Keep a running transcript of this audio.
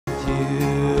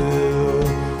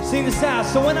you. Sing this out.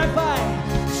 So when I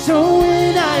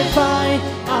fight,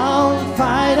 I'll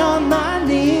fight on my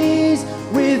knees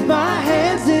with my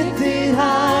hands lifted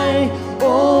high.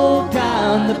 Oh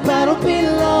God, the battle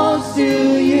belongs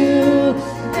to you.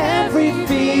 Every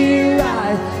fear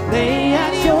I lay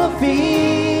at your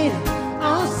feet.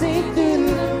 I'll sing through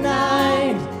the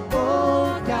night.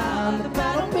 Oh God, the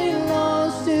battle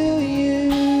belongs to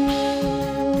you.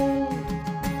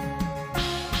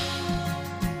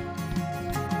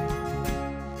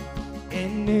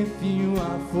 And if you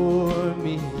are for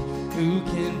me, who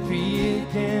can be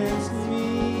against me?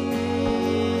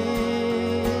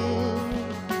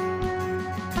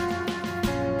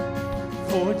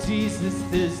 For Jesus,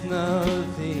 there's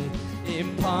nothing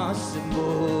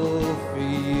impossible for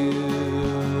you.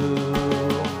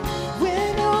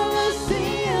 When all I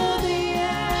see are the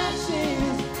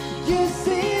ashes, you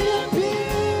see the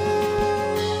beauty.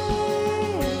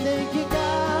 Thank you,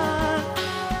 God.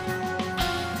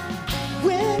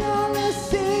 When all I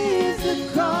see is the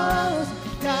cross,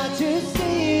 God, you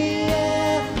see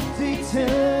empty tomb.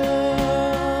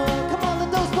 Come on, let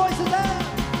those voices out.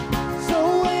 So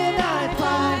when I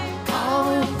fight,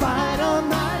 I'll fight on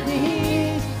my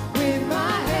knees with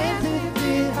my hands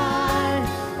lifted high.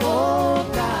 Oh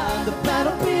God, the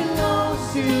battle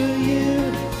belongs to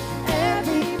you.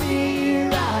 Every fear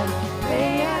I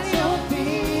lay at your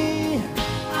feet.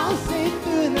 I'll sing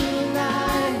through the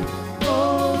night.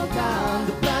 Oh God,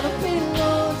 the battle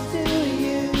belongs to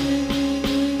you.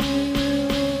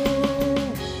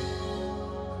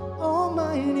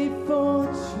 Almighty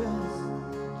fortress,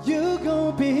 you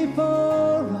go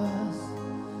before us.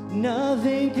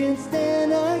 Nothing can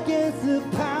stand against the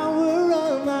power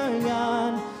of my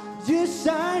God. You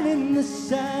shine in the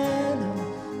shadow,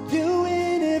 you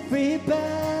win every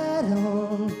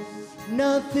battle.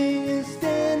 Nothing can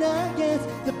stand against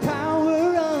the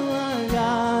power of my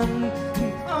God.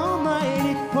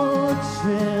 Almighty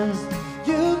fortress,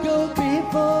 you go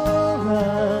before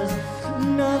us.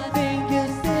 Nothing can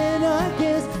stand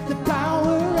against the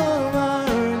power of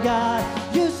our God.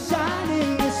 You shine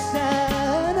in the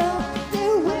shadow,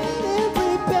 you win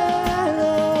every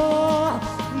battle.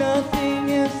 Nothing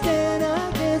can stand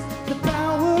against the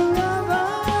power of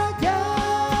our God.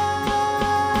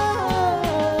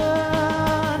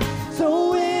 So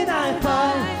when I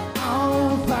fight,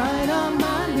 I'll fight on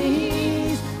my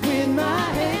knees with my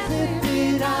hands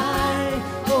lifted high.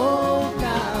 Oh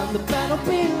God, the battle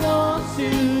belongs to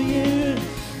you.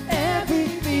 Every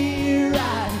fear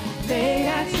I lay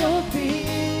at your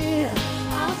feet.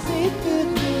 I'll sleep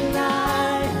through the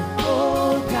night.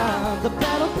 Oh God, the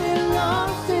battle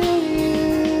belongs to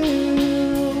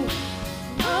you.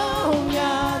 Oh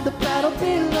God, the battle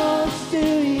belongs to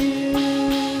you.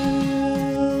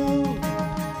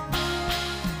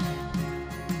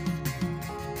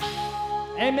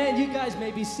 Amen. You guys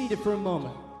may be seated for a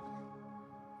moment.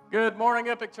 Good morning,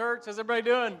 Epic Church. How's everybody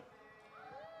doing?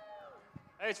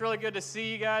 Hey, it's really good to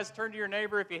see you guys. Turn to your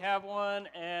neighbor if you have one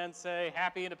and say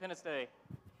Happy Independence Day.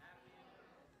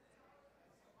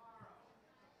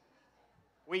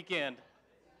 Weekend.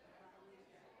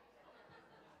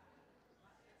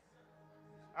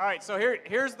 All right, so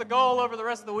here's the goal over the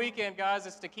rest of the weekend, guys,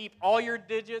 is to keep all your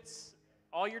digits,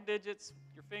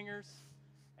 your fingers,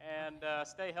 and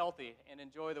stay healthy and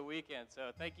enjoy the weekend.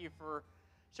 So thank you for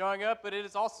showing up, but it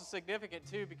is also significant,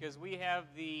 too, because we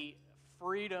have the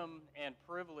freedom and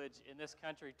privilege in this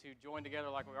country to join together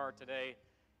like we are today,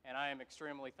 and I am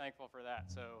extremely thankful for that.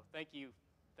 So thank you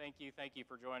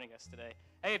for joining us today.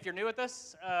 Hey, if you're new with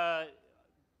us,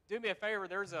 do me a favor.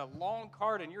 There's a long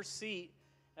card in your seat.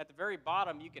 At the very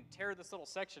bottom, you can tear this little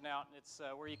section out, and it's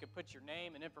where you can put your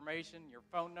name and information, your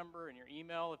phone number, and your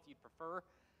email if you'd prefer.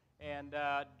 And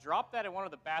drop that in one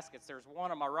of the baskets. There's one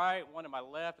on my right, one on my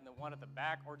left, and then one at the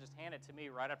back, or just hand it to me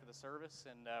right after the service,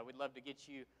 and we'd love to get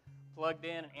you plugged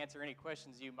in and answer any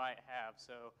questions you might have.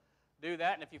 So do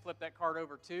that, and if you flip that card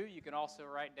over too, you can also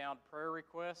write down prayer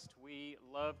requests. We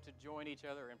love to join each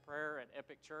other in prayer at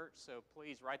Epic Church, so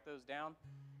please write those down.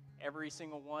 Every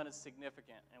single one is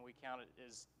significant, and we count it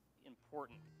as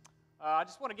important. I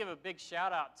just want to give a big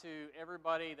shout out to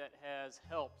everybody that has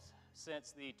helped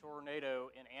since the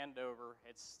tornado in Andover.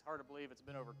 It's hard to believe it's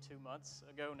been over 2 months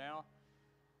ago now.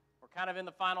 We're kind of in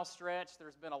the final stretch.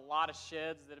 There's been a lot of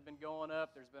sheds that have been going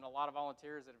up. There's been a lot of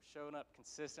volunteers that have shown up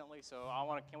consistently. So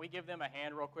can we give them a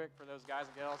hand real quick for those guys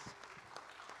and gals?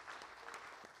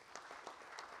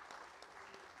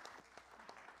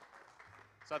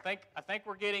 So I think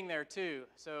we're getting there too.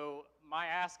 So my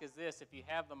ask is this: if you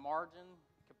have the margin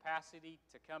capacity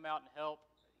to come out and help,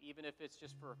 even if it's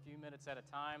just for a few minutes at a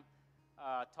time,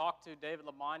 talk to David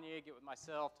Lamagna, get with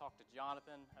myself, talk to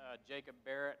Jonathan. Jacob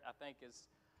Barrett, I think, is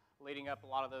leading up a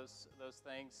lot of those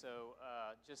things. So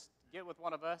just get with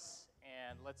one of us,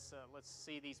 and let's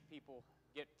see these people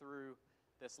get through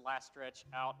this last stretch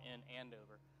out in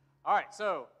Andover. All right,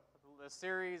 so the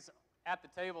series At the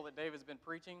Table that David's been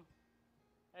preaching.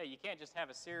 Hey, you can't just have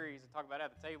a series and talk about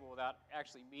at the table without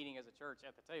actually meeting as a church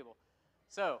at the table.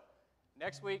 So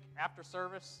next week after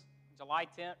service, July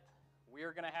 10th, we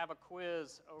are going to have a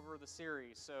quiz over the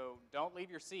series. So don't leave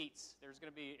your seats.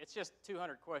 It's just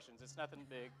 200 questions. It's nothing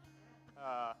big.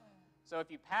 So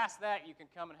if you pass that, you can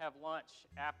come and have lunch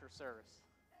after service.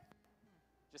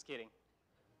 Just kidding.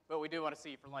 But we do want to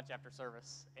see you for lunch after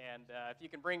service. And if you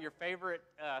can bring your favorite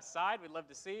side, we'd love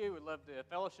to see you. We'd love to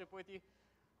fellowship with you.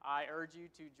 I urge you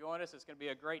to join us. It's going to be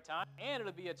a great time. And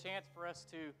it'll be a chance for us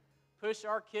to push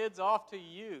our kids off to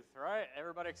youth, right?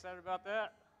 Everybody excited about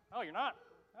that? Oh, you're not?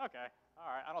 Okay.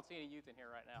 All right. I don't see any youth in here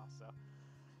right now. So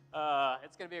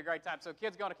it's going to be a great time. So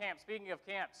kids going to camp. Speaking of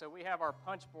camp, so we have our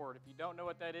punch board. If you don't know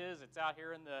what that is, it's out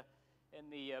here in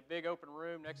the big open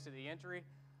room next to the entry.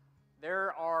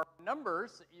 There are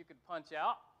numbers that you could punch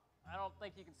out. I don't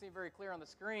think you can see very clear on the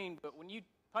screen, but when you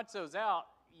punch those out,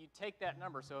 you take that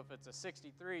number. So if it's a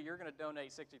 63, you're going to donate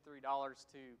 $63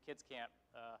 to Kids Camp.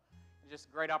 Just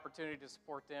a great opportunity to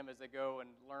support them as they go and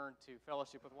learn to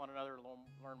fellowship with one another,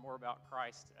 learn more about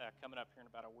Christ coming up here in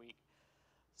about a week.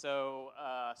 So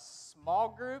small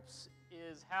groups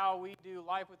is how we do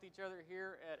life with each other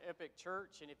here at Epic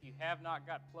Church. And if you have not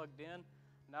got plugged in,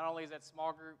 not only is that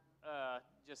small group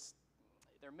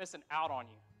they're missing out on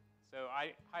you. So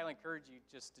I highly encourage you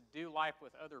just to do life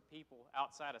with other people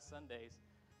outside of Sundays.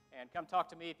 And come talk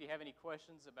to me if you have any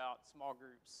questions about small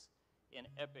groups in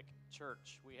Epic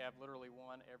Church. We have literally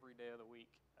one every day of the week,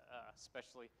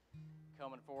 especially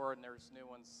coming forward, and there's new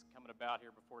ones coming about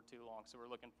here before too long. So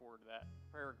we're looking forward to that.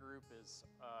 Prayer group is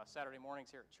Saturday mornings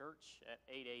here at church at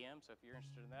 8 a.m. So if you're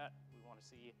interested in that, we want to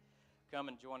see you come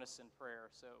and join us in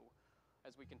prayer. So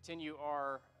as we continue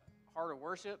our heart of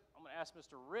worship, I'm going to ask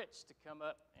Mr. Rich to come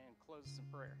up and close us in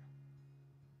prayer.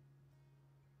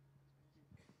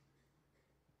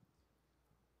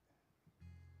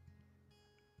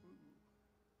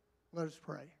 Let us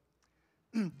pray.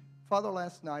 Father,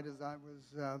 last night as I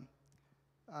was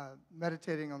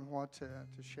meditating on what to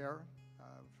share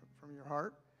from your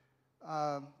heart,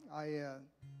 I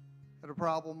had a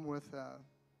problem with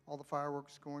all the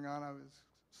fireworks going on. I was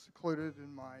secluded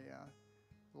in my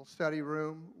little study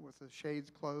room with the shades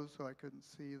closed so I couldn't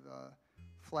see the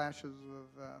flashes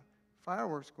of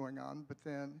fireworks going on. But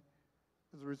then,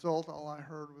 as a result, all I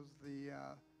heard was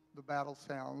the battle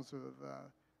sounds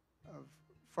of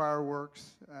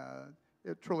fireworks.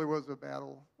 It truly was a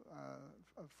battle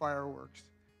of fireworks.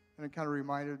 And it kind of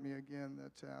reminded me again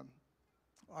that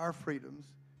our freedoms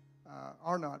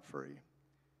are not free.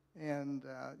 And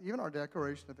even our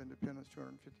Declaration of Independence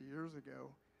 250 years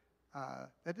ago,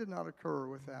 that did not occur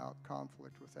without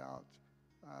conflict, without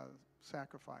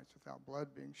sacrifice, without blood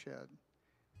being shed.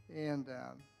 And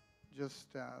just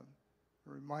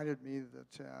reminded me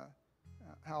that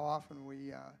how often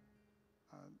we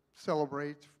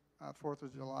celebrate 4th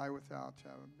of July without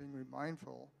being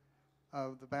mindful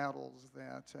of the battles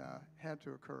that had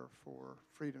to occur for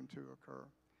freedom to occur.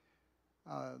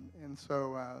 And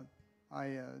so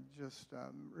I just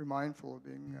remindful of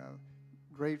being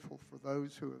grateful for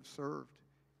those who have served,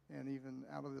 and even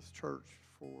out of this church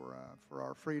for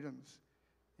our freedoms.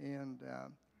 And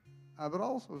but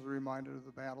also as a reminder of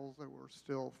the battles that we're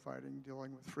still fighting,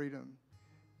 dealing with freedom,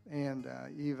 and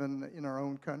even in our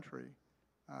own country,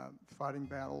 fighting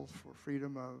battles for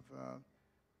freedom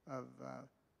of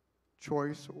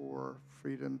choice or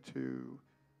freedom to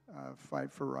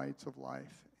fight for rights of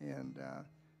life. And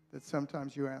that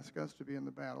sometimes you ask us to be in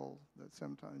the battle, that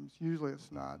sometimes, usually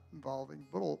it's not involving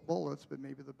bullets, but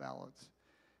maybe the ballots.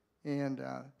 And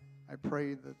I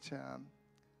pray that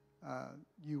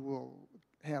you will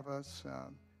have us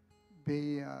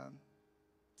be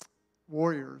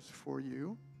warriors for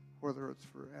you, whether it's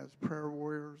as prayer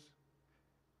warriors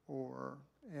or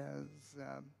as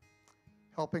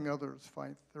helping others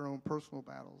fight their own personal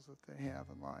battles that they have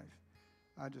in life.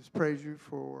 I just praise you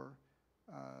for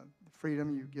the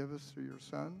freedom you give us through your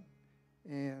Son,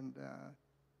 and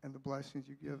the blessings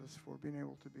you give us for being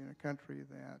able to be in a country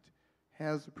that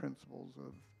has the principles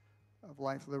of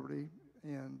life, liberty,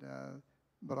 and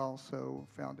but also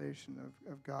foundation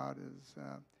of God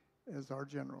as our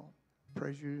general.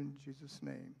 Praise you in Jesus'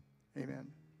 name. Amen.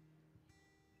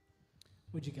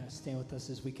 Would you guys stand with us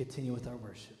as we continue with our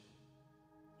worship?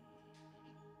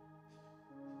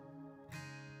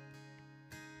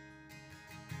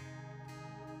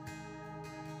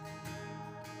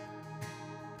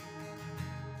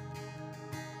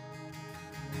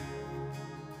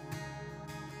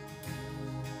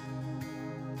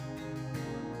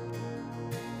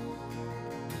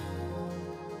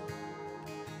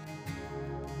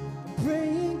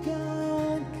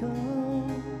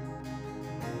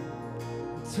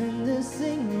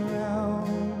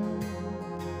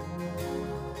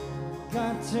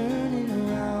 turning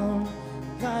around,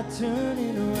 God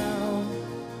turning around,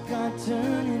 God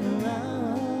turning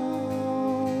around.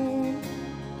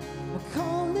 We're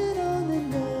calling on the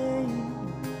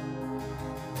name,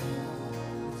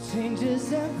 it changes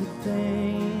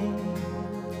everything.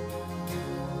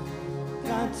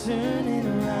 God turning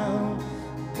around,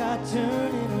 God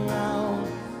turning around,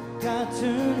 God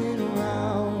turning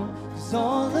around. 'Cause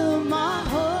all of my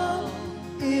hope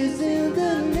is in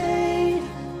the name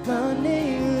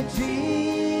of Jesus.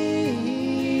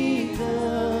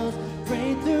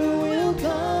 Breakthrough will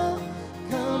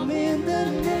come in the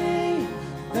name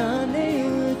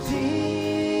of Jesus.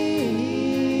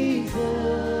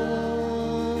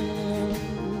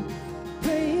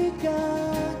 Pray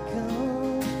God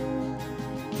come,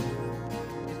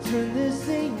 turn this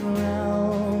thing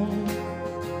around.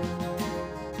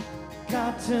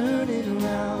 God turn it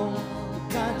around,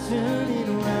 God turn it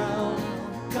around,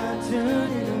 God turn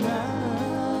it around.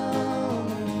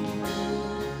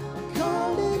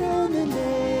 Call it on the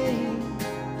name,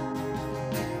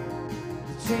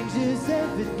 it changes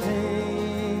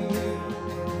everything.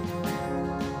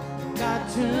 God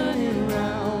turn it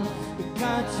around,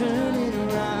 God turn it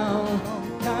around,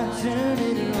 God turn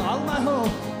it around. All my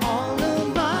hope, all of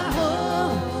my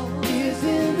hope is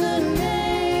in the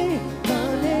name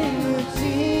of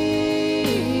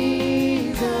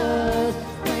Jesus.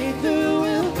 Breakthrough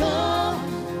will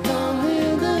come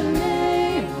in the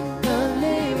name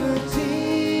of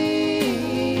Jesus.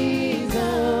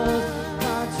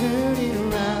 God turn it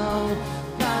around,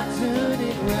 God turn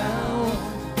it around,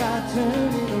 God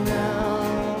turn it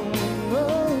around.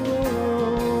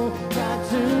 Oh, God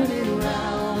turn it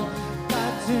around,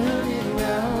 God turn it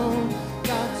around,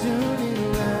 God turn it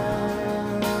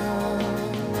around.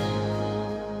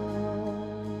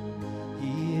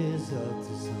 He is up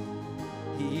to something,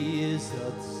 He is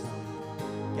up to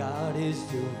something. God is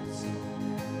doing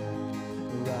something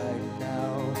right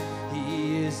now. He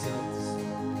is up to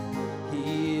something, He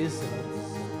is up to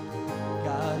something.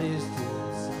 God is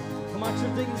doing something. Come on,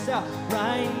 church, take this out.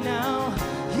 Right now,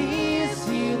 He is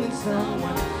healing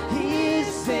someone, He is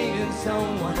saving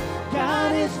someone.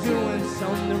 God is doing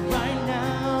something right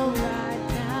now, right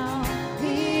now.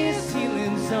 He is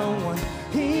healing someone,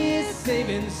 He is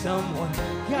saving someone.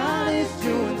 God is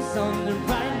doing something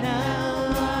right now,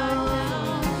 right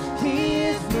now. He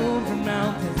is moving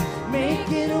mountains,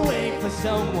 making a way for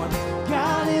someone.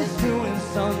 God is doing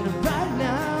something right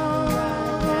now,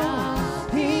 right now.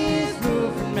 He is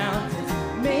moving mountains,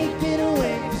 making a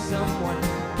way for someone.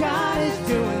 God is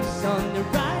doing something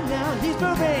right now. He's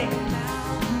moving.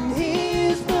 He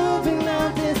is moving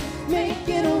mountains,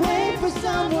 making a way for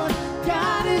someone.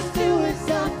 God is doing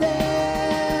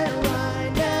something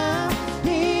right now.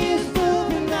 He is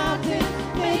moving mountains,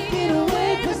 making a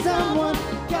way for someone.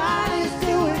 God is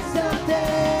doing something.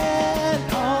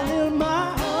 All of my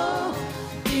hope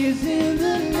is in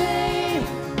the name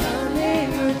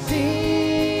of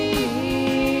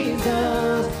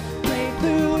Jesus.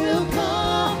 Breakthrough will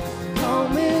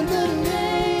come in the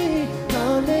name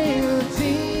of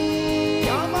Jesus.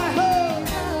 All my hope,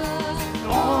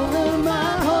 all of my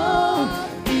hope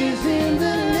is in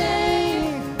the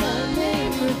name of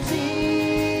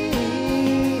Jesus.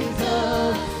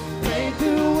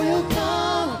 Breakthrough will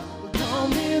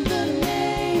come in the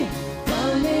name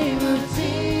of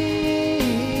Jesus.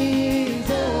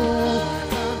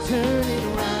 God turn it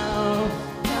around,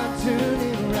 God turn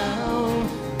it around,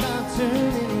 God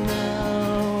turn it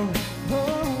around. Oh,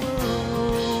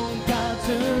 God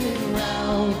turn it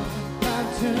around, God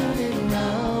turn it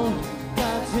around,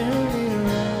 God turn it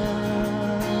around.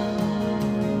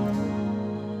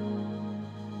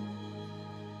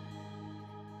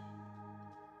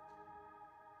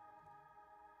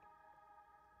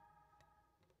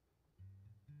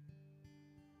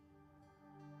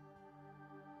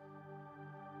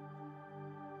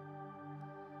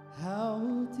 How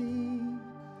deep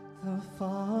the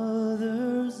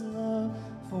Father's love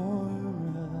for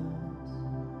us,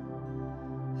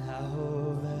 how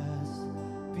vast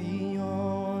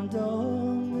beyond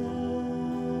all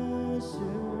measure,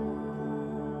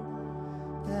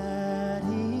 that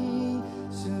He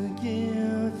should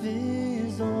give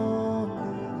His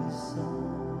only Son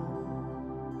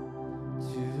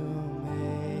to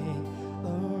make a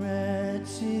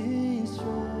wretched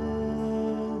treasure.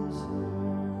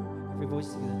 Every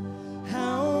voice together.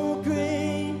 How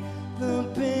great the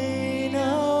pain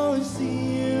of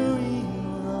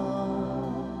searing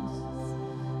loss.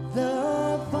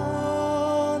 The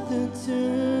Father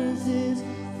turns His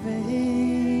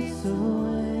face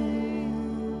away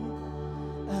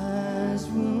as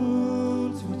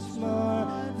wounds which mar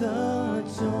the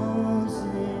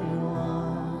chosen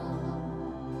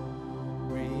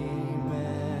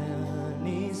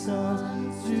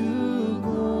to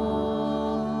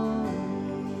glory.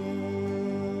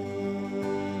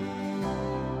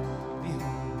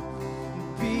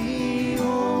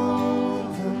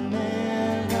 Behold the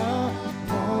man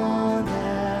upon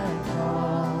that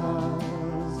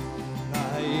cross,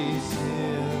 my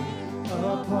sin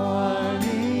upon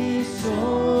his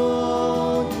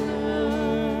shoulder.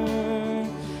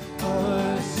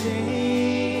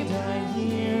 Ashamed, I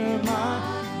hear my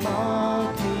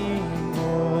mocking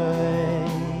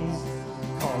voice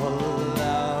call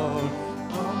out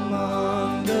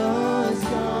among the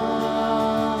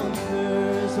scoffers.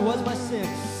 It was my sin.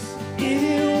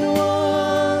 It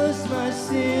was my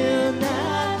sin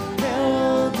that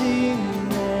held him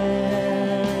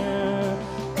there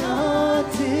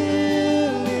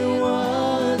until it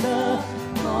was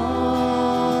accomplished.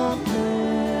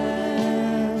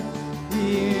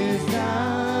 His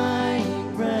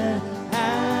dying breath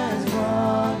has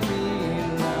brought me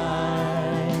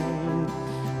life.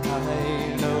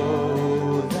 I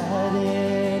know that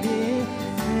it is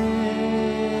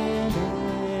finished.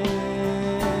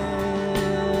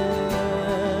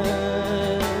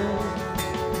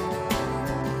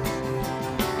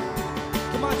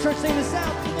 Come on, church, sing this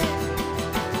out to me.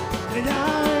 And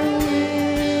I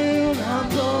will not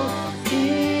boast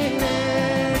in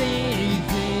anything.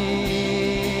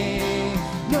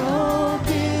 No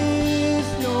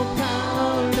gifts, no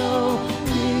power, no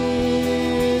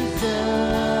wisdom.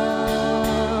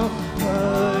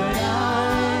 But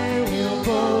I will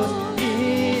boast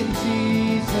in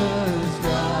Jesus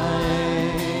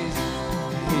Christ,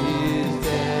 His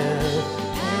death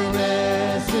and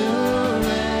resurrection.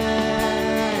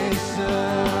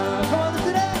 Come on,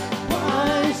 listen up.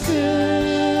 Why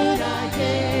should I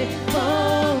gain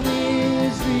from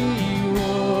His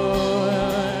reward?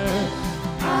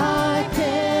 I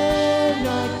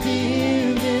cannot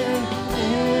give Him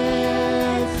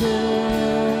answer,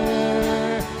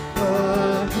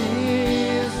 but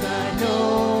this I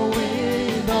know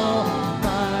with all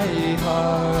my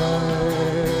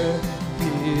heart.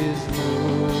 His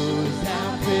wounds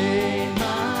have paid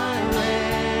my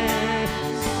ransom.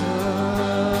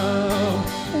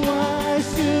 Why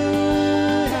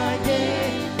should I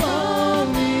gain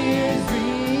from His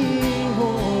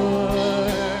reward?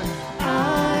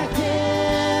 I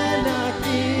cannot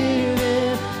give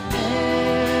Him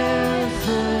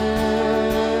answer,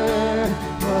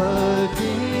 but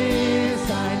this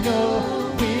I know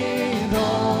with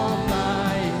all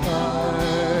my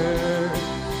heart.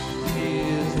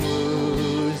 His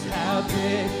wounds have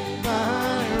paid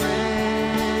my ransom,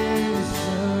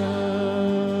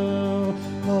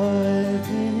 but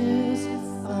this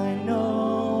I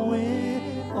know with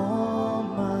all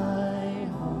my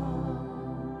heart.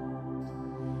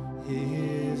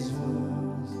 His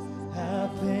wounds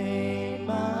have paid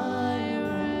my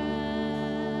ransom.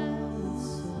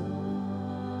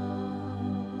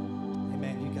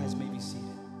 Amen. You guys may be seated.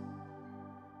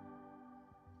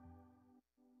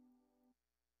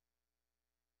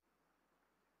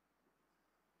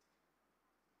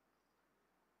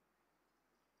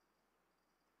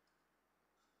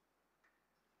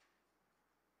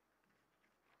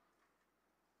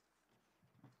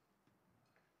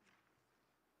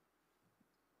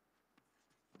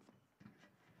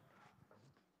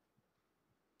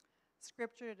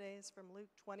 Scripture today is from Luke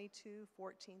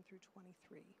 22:14 through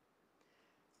 23.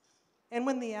 And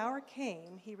when the hour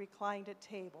came, he reclined at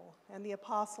table, and the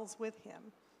apostles with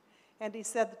him. And he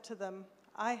said to them,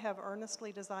 I have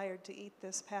earnestly desired to eat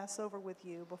this Passover with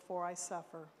you before I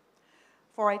suffer.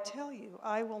 For I tell you,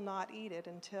 I will not eat it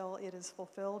until it is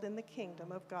fulfilled in the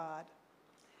kingdom of God.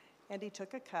 And he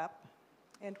took a cup,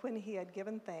 and when he had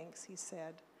given thanks, he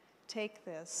said, Take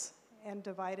this and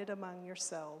divide it among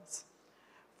yourselves.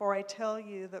 For I tell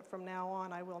you that from now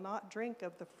on I will not drink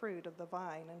of the fruit of the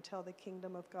vine until the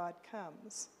kingdom of God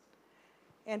comes.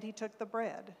 And he took the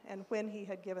bread, and when he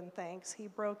had given thanks, he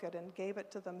broke it and gave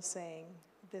it to them, saying,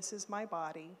 This is my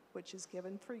body, which is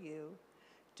given for you.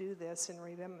 Do this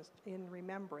in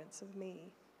remembrance of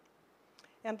me.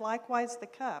 And likewise the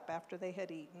cup after they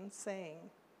had eaten, saying,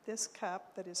 This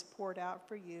cup that is poured out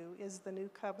for you is the new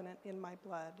covenant in my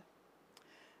blood.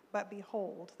 But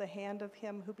behold, the hand of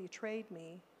him who betrayed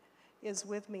me is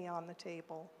with me on the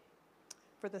table.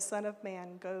 For the Son of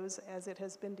Man goes as it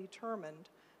has been determined,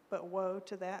 but woe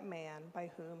to that man by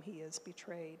whom he is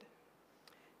betrayed.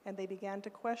 And they began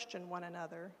to question one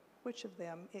another, which of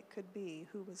them it could be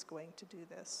who was going to do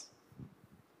this.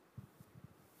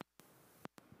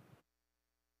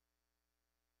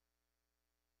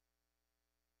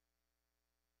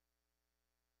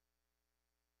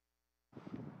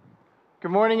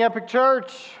 Good morning, Epic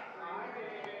Church.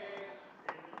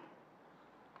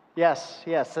 Yes,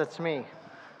 that's me.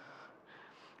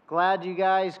 Glad you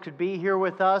guys could be here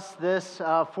with us this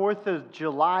 4th of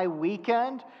July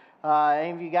weekend.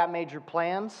 Any of you got major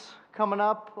plans coming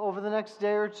up over the next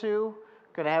day or two?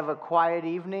 Going to have a quiet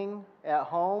evening at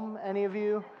home, any of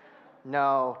you?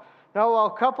 No, well,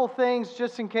 a couple things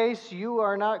just in case you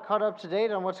are not caught up to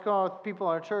date on what's going on with people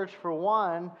in our church. For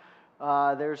one,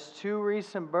 there's 2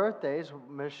 recent birthdays.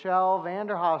 Michelle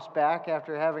Vanderhoff's back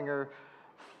after having her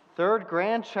 3rd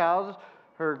grandchild.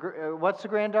 What's the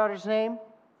granddaughter's name?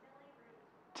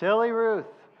 Tilly Ruth.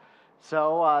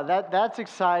 So that's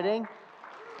exciting.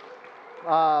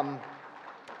 And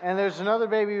there's another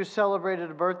baby who celebrated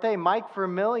a birthday. Mike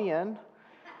Vermillion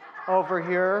over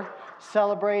here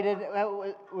celebrated,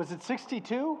 was it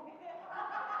 62?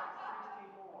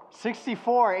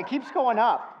 64. It keeps going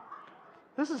up.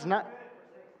 This is not,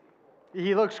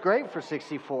 he looks great for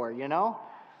 64, you know?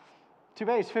 Too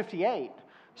bad he's 58.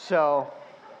 So,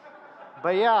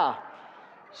 but yeah.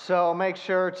 So make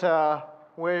sure to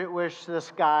wish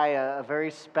this guy a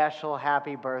very special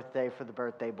happy birthday for the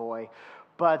birthday boy.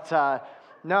 But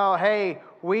no, hey,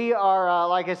 we are,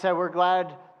 like I said, we're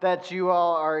glad that you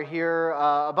all are here.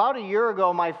 About a year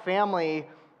ago, my family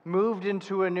moved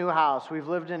into a new house. We've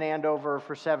lived in Andover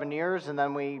for 7 years, and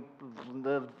then we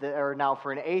lived there now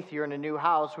for an 8th year in a new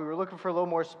house. We were looking for a little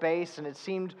more space, and it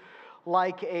seemed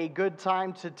like a good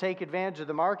time to take advantage of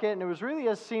the market, and it was really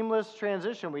a seamless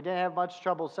transition. We didn't have much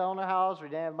trouble selling a house. We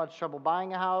didn't have much trouble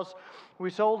buying a house. We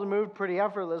sold and moved pretty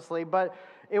effortlessly, but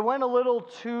it went a little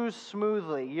too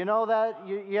smoothly. You know that?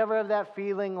 You ever have that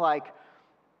feeling like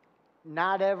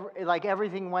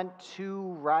everything went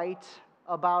too right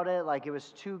about it, like it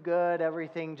was too good,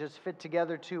 everything just fit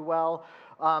together too well?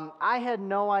 I had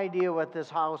no idea what this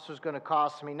house was going to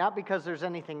cost me, not because there's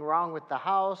anything wrong with the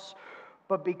house,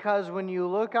 but because when you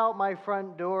look out my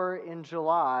front door in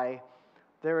July,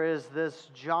 there is this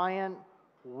giant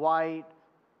white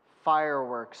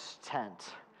fireworks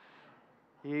tent.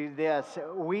 Yes,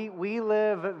 we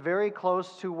live very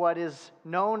close to what is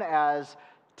known as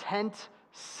Tent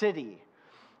City,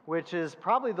 which is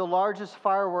probably the largest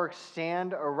fireworks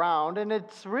stand around. And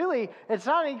it's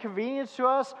not an inconvenience to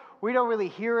us. We don't really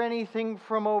hear anything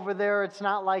from over there. It's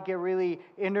not like it really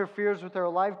interferes with our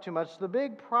life too much. The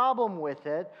big problem with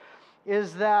it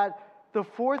is that the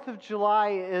 4th of July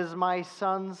is my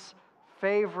son's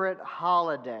favorite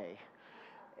holiday.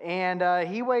 And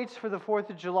he waits for the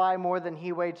 4th of July more than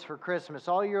he waits for Christmas.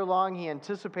 All year long, he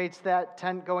anticipates that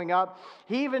tent going up.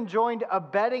 He even joined a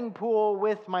betting pool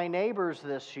with my neighbors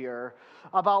this year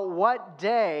about what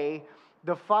day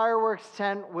the fireworks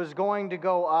tent was going to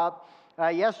go up.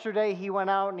 Yesterday, he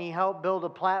went out and he helped build a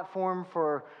platform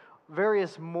for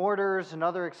various mortars and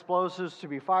other explosives to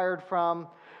be fired from.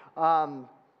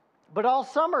 But all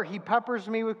summer, he peppers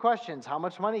me with questions. How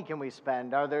much money can we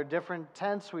spend? Are there different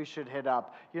tents we should hit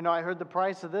up? You know, I heard the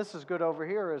price of this is good over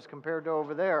here as compared to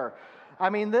over there. I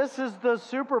mean, this is the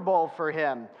Super Bowl for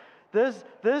him. This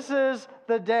is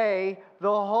the day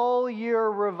the whole year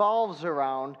revolves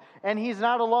around, and he's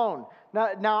not alone.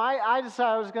 Now I decided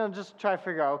I was going to just try to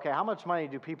figure out, okay, how much money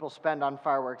do people spend on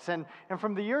fireworks? And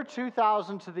from the year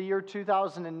 2000 to the year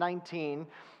 2019,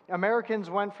 Americans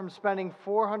went from spending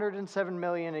 $407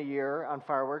 million a year on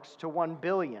fireworks to $1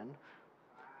 billion.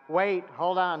 Wait,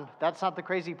 hold on. That's not the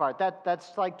crazy part.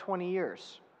 That's like 20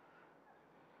 years.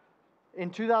 In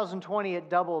 2020, it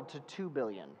doubled to $2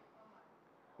 billion.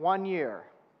 1 year.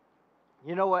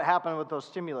 You know what happened with those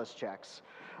stimulus checks.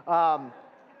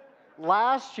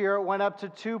 Last year, it went up to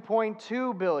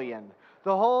 $2.2 billion.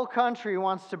 The whole country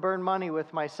wants to burn money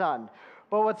with my son.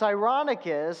 But what's ironic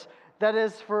is that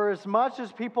is for as much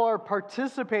as people are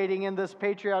participating in this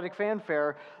patriotic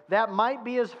fanfare, that might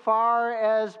be as far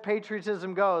as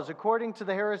patriotism goes. According to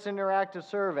the Harris Interactive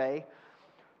Survey,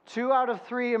 2 out of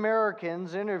 3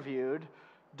 Americans interviewed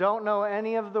don't know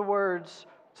any of the words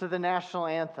to the national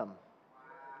anthem.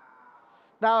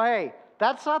 Now, hey,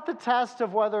 that's not the test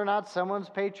of whether or not someone's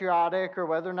patriotic or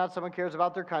whether or not someone cares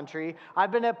about their country.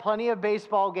 I've been at plenty of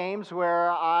baseball games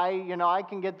where I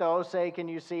can get the Osei, can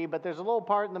you see, but there's a little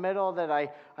part in the middle that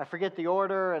I forget the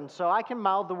order, and so I can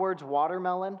mouth the words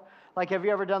watermelon. Like, have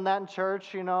you ever done that in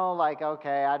church? You know, like,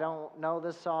 okay, I don't know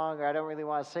this song or I don't really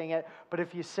want to sing it, but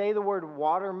if you say the word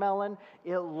watermelon,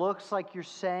 it looks like you're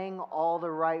saying all the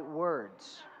right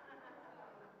words.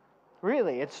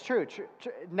 Really, it's true.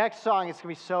 Next song, it's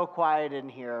going to be so quiet in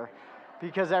here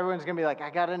because everyone's going to be like, I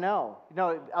got to know.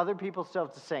 No, other people still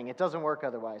have to sing. It doesn't work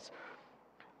otherwise.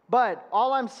 But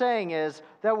all I'm saying is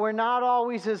that we're not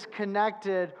always as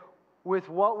connected with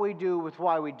what we do with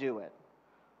why we do it.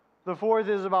 The 4th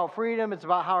is about freedom. It's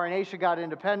about how our nation got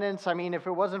independence. I mean, if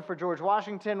it wasn't for George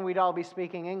Washington, we'd all be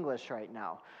speaking English right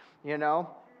now, you know?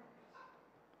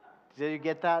 Did you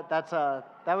get that?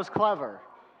 That was clever.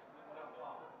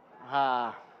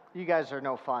 You guys are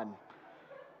no fun.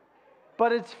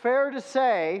 But it's fair to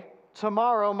say,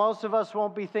 tomorrow, most of us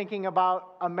won't be thinking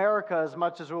about America as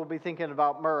much as we'll be thinking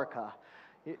about America,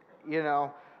 you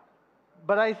know?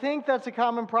 But I think that's a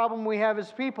common problem we have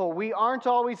as people. We aren't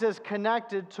always as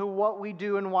connected to what we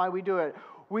do and why we do it.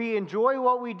 We enjoy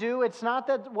what we do. It's not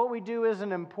that what we do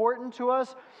isn't important to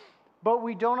us, but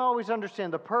we don't always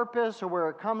understand the purpose or where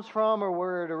it comes from or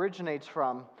where it originates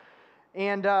from.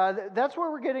 And that's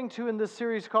where we're getting to in this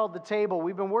series called The Table.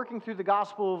 We've been working through the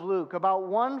Gospel of Luke. About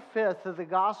 1/5 of the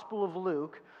Gospel of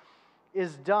Luke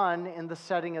is done in the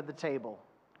setting of the table.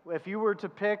 If you were to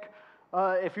pick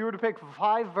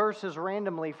 5 verses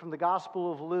randomly from the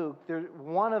Gospel of Luke,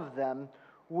 one of them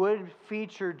would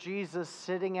feature Jesus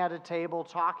sitting at a table,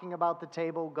 talking about the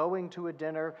table, going to a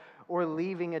dinner, or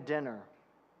leaving a dinner.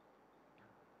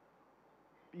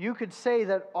 You could say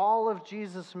that all of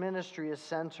Jesus' ministry is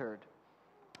centered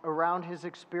around his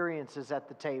experiences at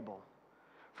the table.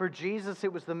 For Jesus,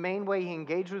 it was the main way he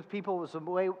engaged with people. It was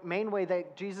the main way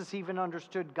that Jesus even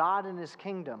understood God and his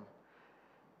kingdom.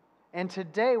 And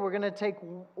today we're going to take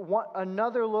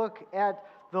another look at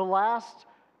the last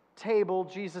table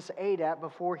Jesus ate at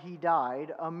before he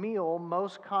died, a meal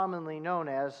most commonly known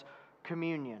as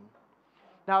communion.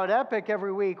 Now at Epic,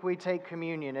 every week we take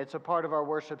communion. It's a part of our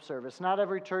worship service. Not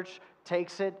every church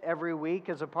takes it every week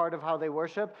as a part of how they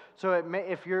worship. So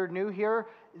if you're new here,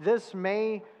 this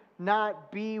may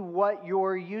not be what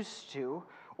you're used to.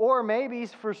 Or maybe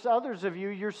for others of you,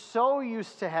 you're so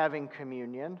used to having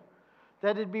communion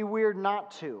that it'd be weird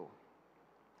not to.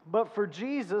 But for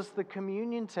Jesus, the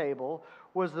communion table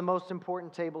was the most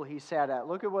important table he sat at.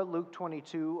 Look at what Luke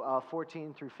 22,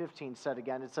 14 through 15 said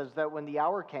again. It says that when the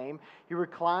hour came, he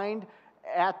reclined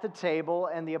at the table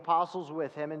and the apostles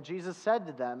with him, and Jesus said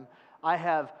to them, I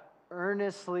have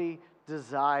earnestly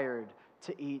desired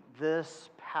to eat this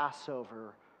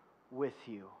Passover with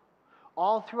you.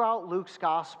 All throughout Luke's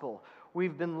gospel,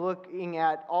 we've been looking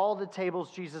at all the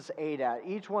tables Jesus ate at,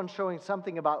 each one showing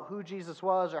something about who Jesus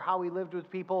was or how he lived with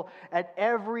people. At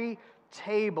every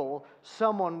table,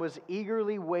 someone was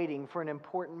eagerly waiting for an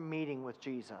important meeting with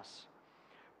Jesus.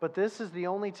 But this is the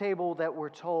only table that we're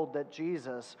told that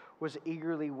Jesus was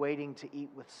eagerly waiting to eat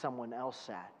with someone else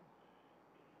at.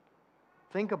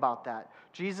 Think about that.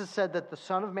 Jesus said that the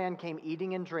Son of Man came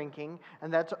eating and drinking,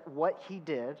 and that's what he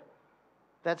did.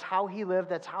 That's how he lived.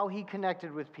 That's how he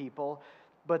connected with people.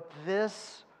 But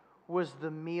this was the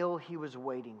meal he was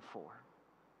waiting for.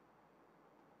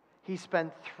 He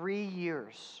spent 3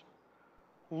 years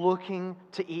looking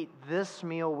to eat this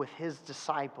meal with his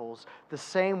disciples the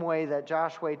same way that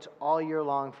Josh waits all year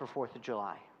long for 4th of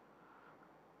July.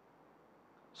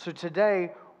 So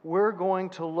today, we're going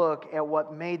to look at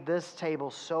what made this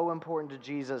table so important to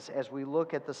Jesus as we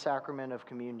look at the sacrament of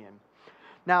communion.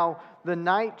 Now, the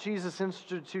night Jesus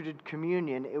instituted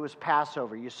communion, it was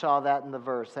Passover. You saw that in the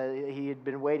verse, that he had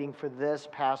been waiting for this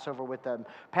Passover with them.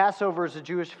 Passover is a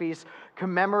Jewish feast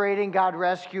commemorating God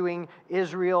rescuing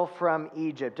Israel from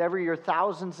Egypt. Every year,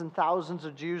 thousands and thousands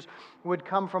of Jews would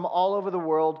come from all over the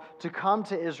world to come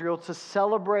to Israel to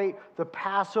celebrate the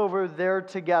Passover there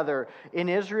together. In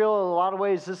Israel, in a lot of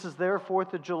ways, this is their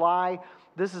 4th of July.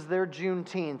 This is their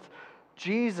Juneteenth.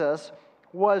 Jesus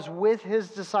was with his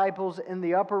disciples in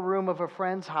the upper room of a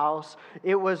friend's house.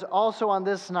 It was also on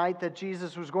this night that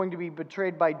Jesus was going to be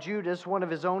betrayed by Judas, one of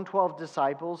his own 12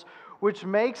 disciples, which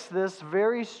makes this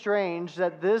very strange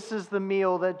that this is the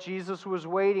meal that Jesus was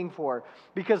waiting for.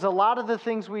 Because a lot of the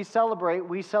things we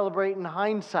celebrate in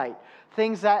hindsight.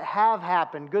 Things that have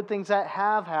happened, good things that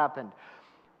have happened.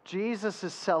 Jesus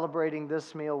is celebrating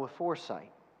this meal with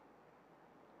foresight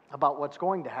about what's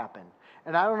going to happen.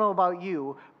 And I don't know about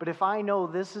you, but if I know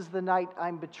this is the night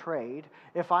I'm betrayed,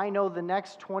 if I know the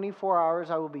next 24 hours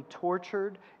I will be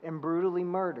tortured and brutally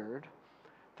murdered,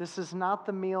 this is not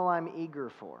the meal I'm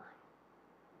eager for.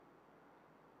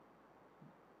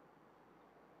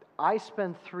 I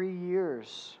spent 3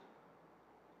 years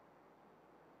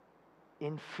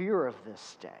in fear of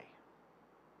this day.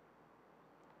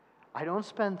 I don't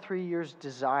spend 3 years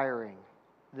desiring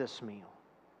this meal.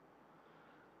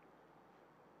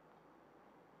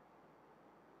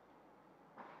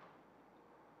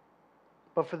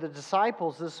 But for the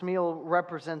disciples, this meal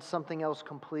represents something else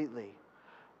completely.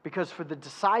 Because for the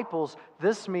disciples,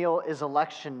 this meal is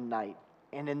election night.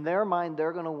 And in their mind,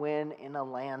 they're going to win in a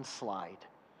landslide.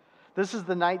 This is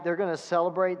the night they're going to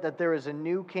celebrate that there is a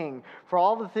new king. For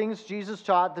all the things Jesus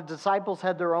taught, the disciples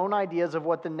had their own ideas of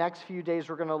what the next few days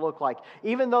were going to look like.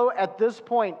 Even though at this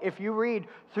point, if you read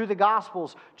through the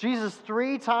Gospels, Jesus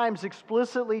 3 times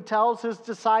explicitly tells his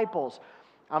disciples,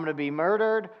 I'm going to be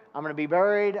murdered, I'm going to be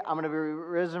buried, I'm going to be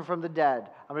risen from the dead.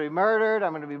 I'm going to be murdered,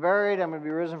 I'm going to be buried, I'm going to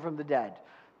be risen from the dead.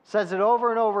 Says it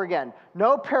over and over again.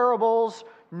 No parables,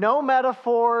 no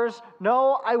metaphors,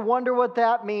 no I wonder what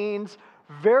that means.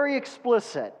 Very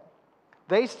explicit.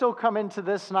 They still come into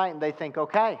this night and they think,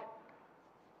 okay,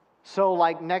 so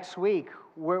like next week,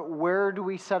 where do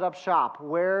we set up shop?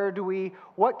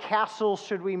 What castle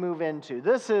should we move into?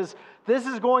 This is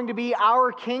going to be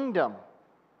our kingdom.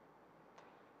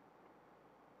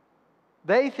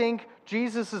 They think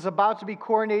Jesus is about to be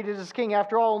coronated as king.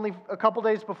 After all, only a couple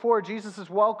days before, Jesus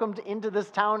is welcomed into this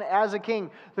town as a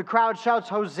king. The crowd shouts,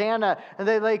 Hosanna, and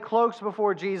they lay cloaks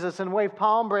before Jesus and wave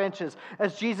palm branches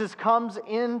as Jesus comes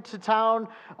into town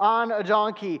on a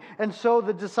donkey. And so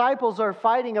the disciples are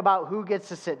fighting about who gets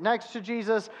to sit next to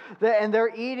Jesus, and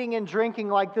they're eating and drinking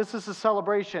like this is a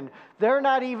celebration. They're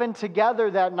not even together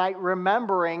that night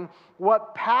remembering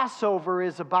what Passover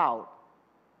is about.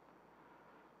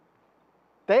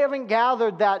 They haven't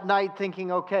gathered that night thinking,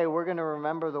 okay, we're going to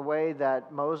remember the way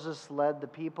that Moses led the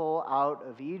people out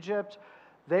of Egypt.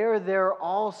 They're there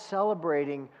all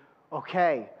celebrating,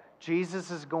 okay,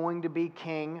 Jesus is going to be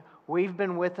king. We've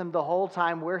been with him the whole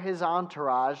time. We're his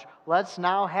entourage. Let's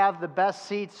now have the best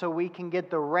seats so we can get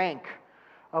the rank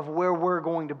of where we're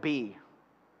going to be.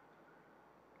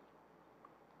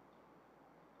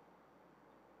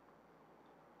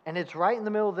 And it's right in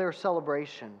the middle of their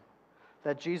celebration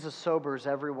that Jesus sobers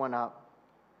everyone up.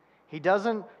 He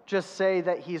doesn't just say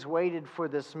that he's waited for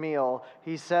this meal.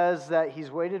 He says that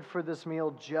he's waited for this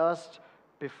meal just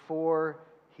before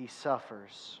he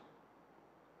suffers.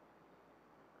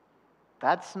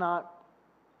 That's not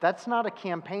a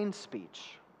campaign speech.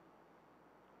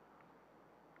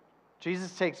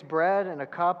 Jesus takes bread and a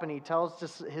cup and he tells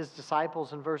his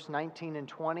disciples in verse 19 and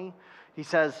 20, he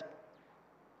says,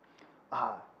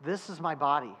 this is my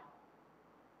body,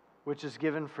 which is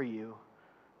given for you.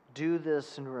 Do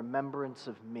this in remembrance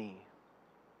of me.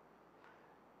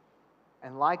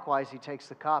 And likewise, he takes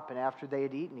the cup, and after they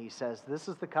had eaten, he says, this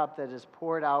is the cup that is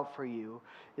poured out for you,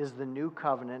 is the new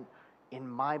covenant in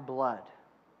my blood.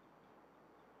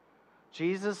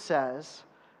 Jesus says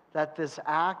that this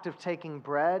act of taking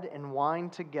bread and wine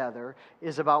together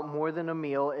is about more than a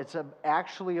meal. It's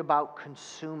actually about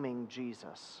consuming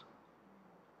Jesus.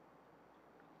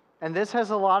 And this has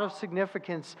a lot of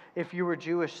significance if you were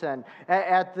Jewish then.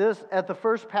 At the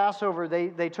first Passover,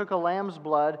 they took a lamb's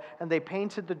blood and they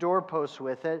painted the doorposts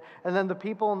with it, and then the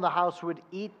people in the house would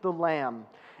eat the lamb.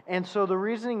 And so the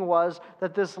reasoning was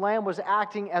that this lamb was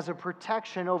acting as a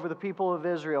protection over the people of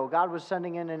Israel. God was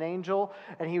sending in an angel,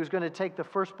 and he was going to take the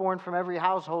firstborn from every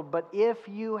household. But if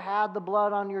you had the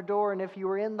blood on your door, and if you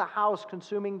were in the house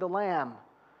consuming the lamb,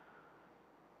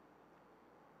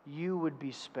 you would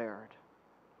be spared.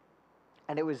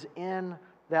 And it was in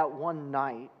that one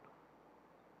night,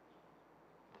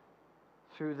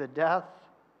 through the death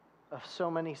of so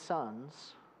many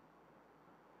sons,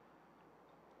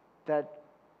 that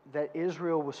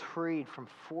Israel was freed from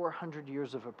 400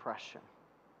 years of oppression.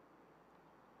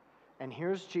 And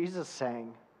here's Jesus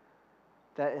saying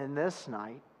that in this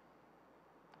night,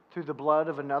 through the blood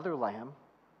of another lamb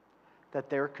that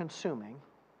they're consuming,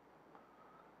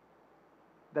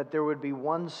 that there would be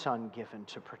one son given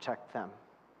to protect them.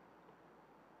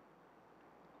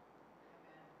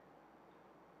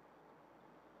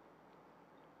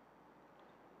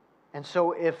 And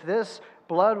so if this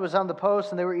blood was on the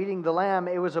post and they were eating the lamb,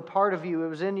 it was a part of you, it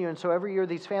was in you. And so every year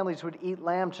these families would eat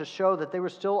lamb to show that they were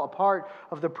still a part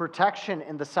of the protection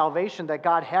and the salvation that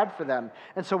God had for them.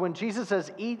 And so when Jesus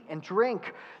says, eat and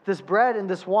drink this bread and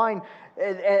this wine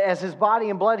as his body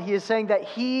and blood, he is saying that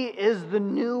he is the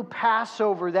new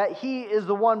Passover, that he is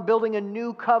the one building a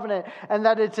new covenant, and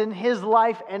that it's in his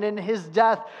life and in his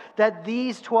death that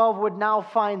these 12 would now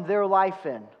find their life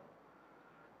in.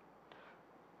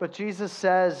 But Jesus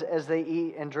says, as they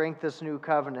eat and drink this new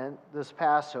covenant, this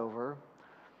Passover,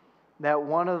 that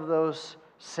one of those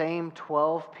same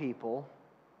 12 people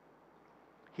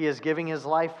he is giving his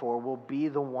life for will be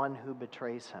the one who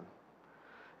betrays him.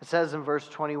 It says in verse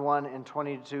 21 and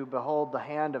 22, behold, the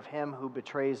hand of him who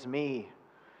betrays me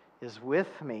is with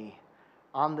me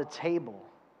on the table.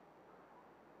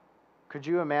 Could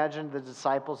you imagine the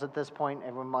disciples at this point?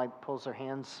 Everyone pulls their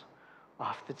hands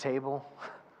off the table.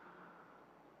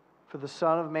 For the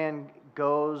Son of Man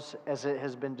goes as it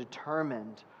has been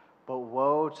determined, but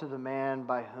woe to the man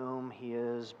by whom he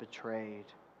is betrayed.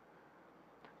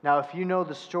 Now, if you know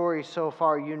the story so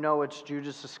far, you know it's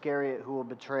Judas Iscariot who will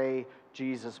betray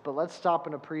Jesus. But let's stop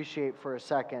and appreciate for a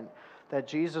second that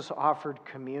Jesus offered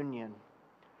communion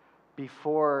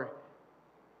before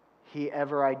he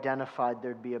ever identified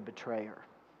there'd be a betrayer.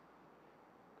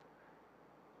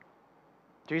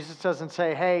 Jesus doesn't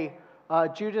say, hey,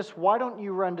 Judas, why don't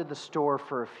you run to the store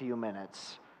for a few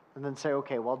minutes? And then say,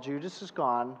 okay, while Judas is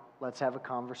gone, let's have a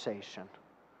conversation.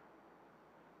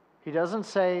 He doesn't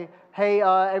say, hey,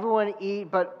 everyone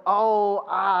eat, but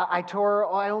I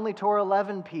only tore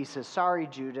 11 pieces. Sorry,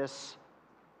 Judas.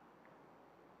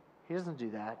 He doesn't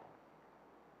do that.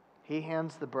 He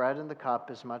hands the bread and the cup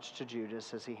as much to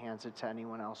Judas as he hands it to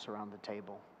anyone else around the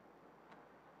table.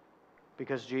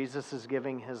 Because Jesus is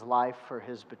giving his life for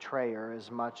his betrayer as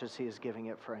much as he is giving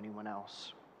it for anyone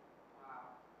else.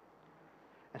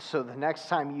 And so the next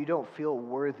time you don't feel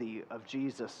worthy of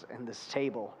Jesus and this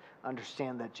table,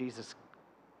 understand that Jesus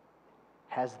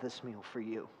has this meal for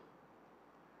you.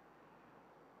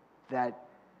 That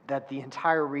the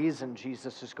entire reason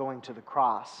Jesus is going to the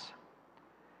cross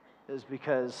is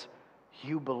because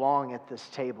you belong at this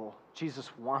table. Jesus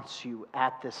wants you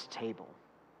at this table.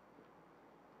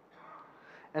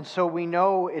 And so we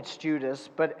know it's Judas,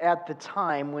 but at the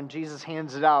time when Jesus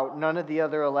hands it out, none of the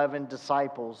other 11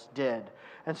 disciples did.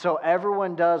 And so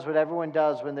everyone does what everyone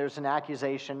does when there's an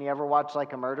accusation. You ever watch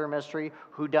like a murder mystery?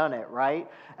 Who done it, right?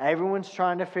 Everyone's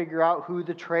trying to figure out who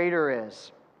the traitor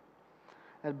is.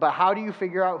 But how do you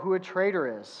figure out who a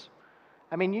traitor is?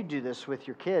 I mean, you do this with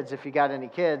your kids. If you got any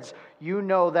kids, you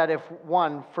know that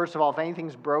first of all, if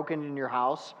anything's broken in your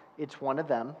house, it's one of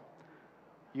them.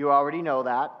 You already know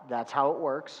that. That's how it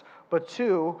works. But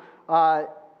two,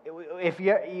 if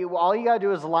all you got to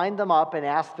do is line them up and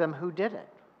ask them who did it,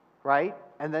 right?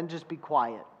 And then just be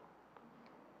quiet.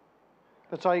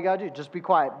 That's all you got to do. Just be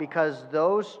quiet, because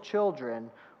those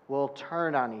children will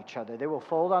turn on each other. They will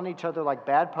fold on each other like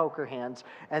bad poker hands,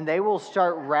 and they will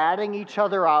start ratting each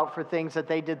other out for things that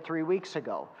they did 3 weeks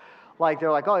ago. Like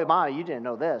they're like, oh, Mom, you didn't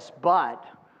know this, but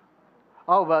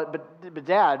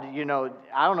Dad,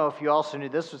 I don't know if you also knew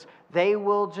this was, they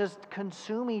will just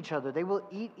consume each other. They will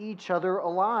eat each other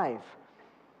alive.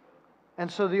 And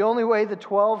so the only way the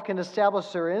 12 can establish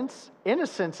their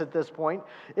innocence at this point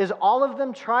is all of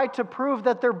them try to prove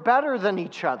that they're better than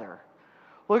each other.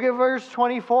 Look at verse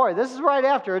 24. This is right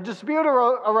after. A dispute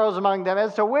arose among them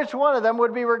as to which one of them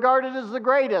would be regarded as the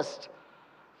greatest.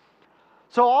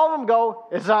 So all of them go,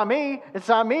 it's on me, it's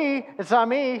on me, it's on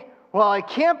me. Well, it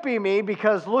can't be me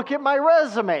because look at my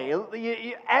resume.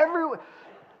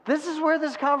 This is where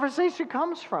this conversation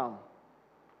comes from.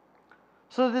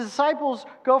 So the disciples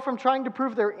go from trying to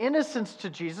prove their innocence to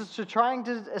Jesus to trying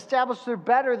to establish they're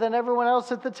better than everyone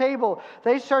else at the table.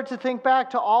 They start to think back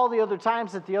to all the other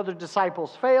times that the other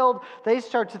disciples failed. They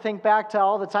start to think back to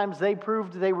all the times they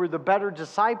proved they were the better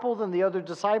disciple than the other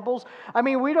disciples. I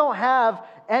mean, we don't have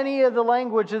any of the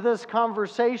language of this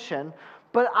conversation,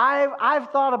 but I've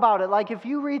thought about it. Like, if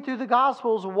you read through the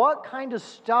Gospels, what kind of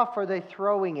stuff are they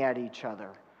throwing at each other?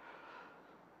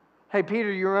 Hey,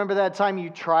 Peter, you remember that time you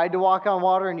tried to walk on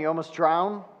water and you almost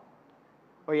drowned?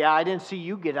 Or, yeah, I didn't see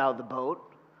you get out of the boat.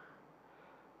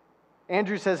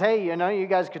 Andrew says, hey, you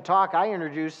guys could talk. I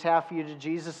introduced half of you to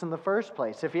Jesus in the first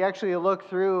place. If you actually look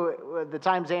through the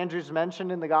times Andrew's mentioned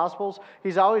in the Gospels,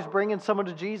 he's always bringing someone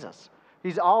to Jesus.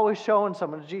 He's always showing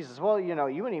someone to Jesus. Well, you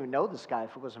wouldn't even know this guy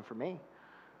if it wasn't for me.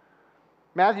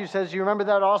 Matthew says, you remember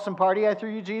that awesome party I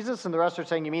threw you, Jesus? And the rest are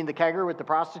saying, you mean the kegger with the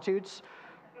prostitutes?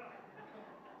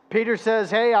 Peter says,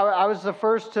 hey, I was the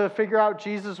first to figure out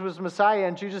Jesus was Messiah.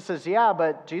 And Judas says, yeah,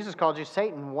 but Jesus called you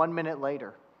Satan 1 minute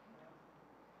later.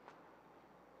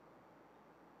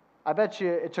 I bet you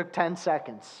it took 10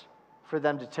 seconds for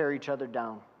them to tear each other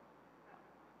down.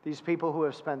 These people who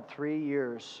have spent 3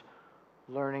 years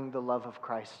learning the love of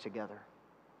Christ together.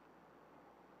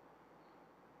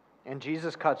 And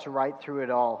Jesus cuts right through it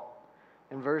all.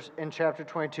 In chapter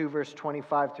 22, verse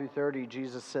 25 through 30,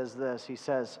 Jesus says this. He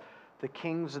says, the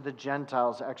kings of the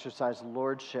Gentiles exercise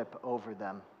lordship over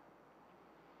them.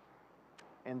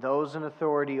 And those in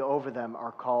authority over them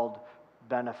are called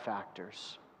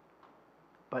benefactors.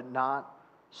 But not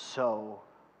so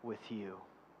with you.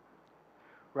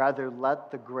 Rather, let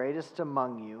the greatest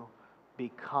among you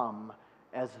become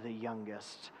as the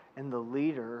youngest, and the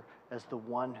leader as the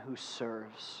one who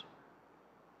serves.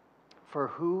 For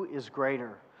who is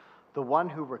greater, the one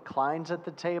who reclines at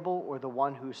the table or the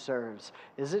one who serves?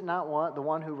 Is it not the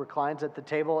one who reclines at the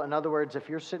table? In other words, if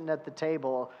you're sitting at the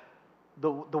table,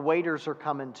 the waiters are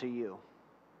coming to you.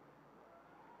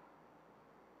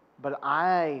 But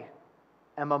I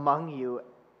am among you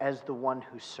as the one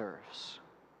who serves.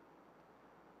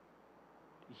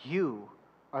 You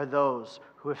are those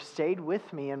who have stayed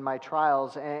with me in my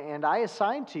trials, and I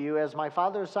assign to you, as my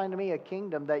Father assigned to me, a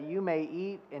kingdom that you may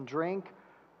eat and drink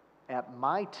at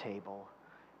my table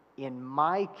in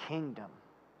my kingdom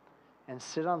and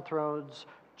sit on thrones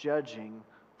judging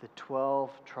the 12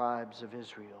 tribes of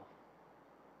Israel.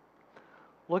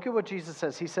 Look at what Jesus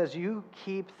says. He says, you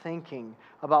keep thinking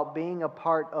about being a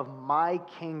part of my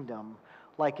kingdom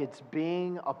like it's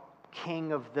being a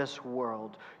king of this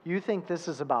world. You think this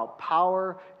is about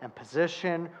power and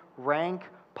position, rank,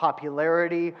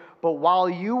 popularity, but while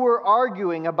you were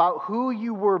arguing about who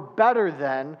you were better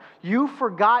than, you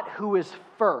forgot who is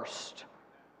first.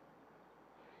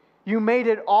 You made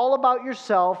it all about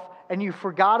yourself, and you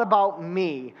forgot about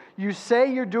me. You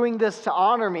say you're doing this to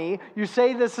honor me. You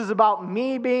say this is about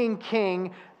me being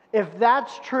king. If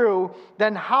that's true,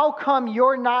 then how come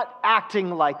you're not acting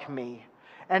like me?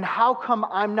 And how come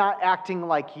I'm not acting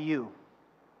like you?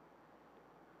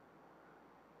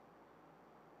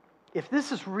 If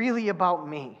this is really about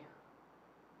me,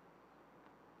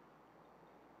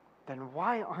 then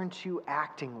why aren't you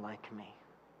acting like me?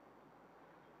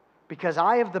 Because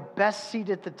I have the best seat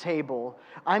at the table.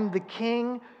 I'm the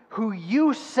king who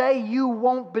you say you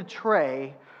won't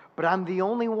betray, but I'm the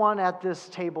only one at this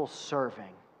table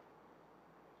serving.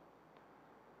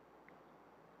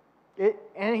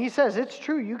 And he says, it's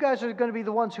true, you guys are going to be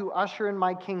the ones who usher in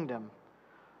my kingdom.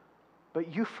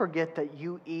 But you forget that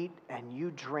you eat and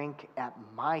you drink at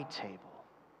my table.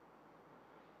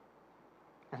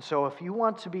 And so if you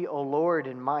want to be a Lord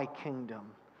in my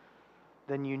kingdom,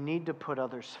 then you need to put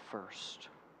others first.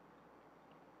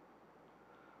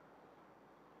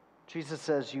 Jesus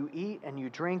says, you eat and you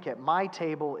drink at my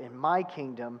table in my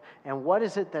kingdom. And what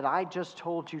is it that I just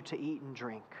told you to eat and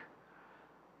drink?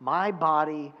 My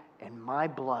body and my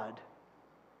blood.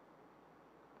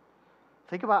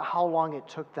 Think about how long it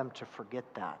took them to forget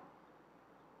that.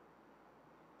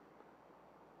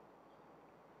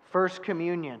 First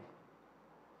communion.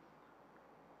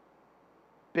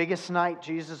 Biggest night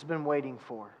Jesus has been waiting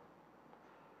for.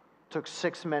 Took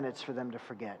 6 minutes for them to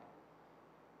forget.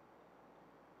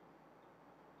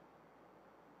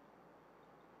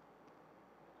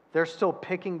 They're still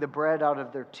picking the bread out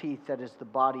of their teeth that is the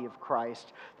body of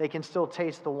Christ. They can still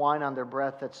taste the wine on their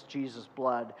breath that's Jesus'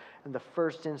 blood. And the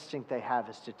first instinct they have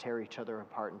is to tear each other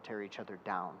apart and tear each other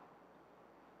down.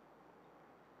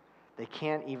 They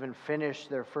can't even finish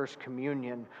their first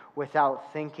communion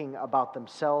without thinking about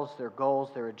themselves, their goals,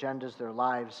 their agendas, their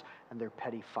lives, and their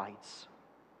petty fights.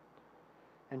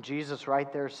 And Jesus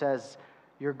right there says,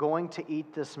 you're going to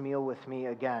eat this meal with me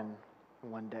again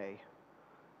one day.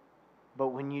 But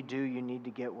when you do, you need to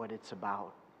get what it's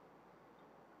about.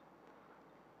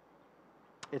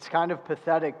 It's kind of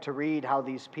pathetic to read how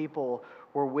these people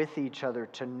were with each other,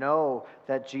 to know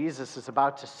that Jesus is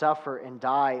about to suffer and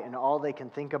die, and all they can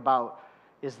think about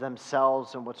is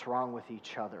themselves and what's wrong with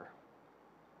each other.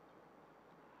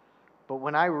 But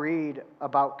when I read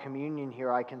about communion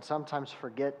here, I can sometimes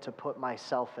forget to put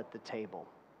myself at the table.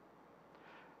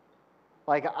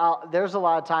 Like, there's a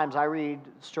lot of times I read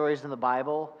stories in the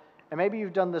Bible, and maybe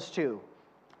you've done this too.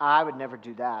 I would never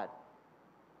do that.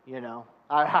 You know,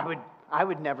 I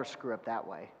would never screw up that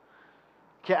way.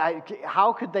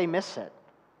 How could they miss it?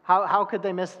 How could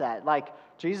they miss that? Like,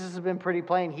 Jesus has been pretty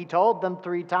plain. He told them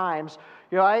 3 times.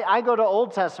 You know, I go to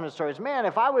Old Testament stories. Man,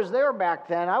 if I was there back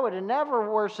then, I would have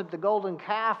never worshiped the golden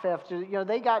calf after, you know,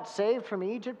 they got saved from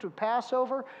Egypt with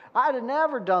Passover. I'd have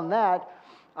never done that.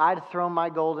 I'd have thrown my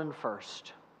gold in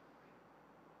first.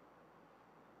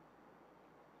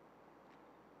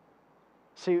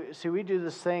 See, we do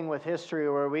this thing with history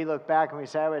where we look back and we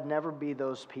say, I would never be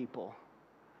those people.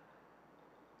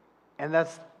 And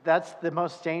that's the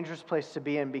most dangerous place to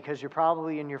be in, because you're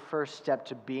probably in your first step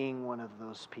to being one of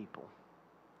those people.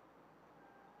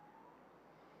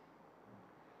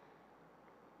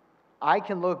 I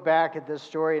can look back at this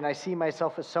story and I see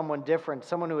myself as someone different,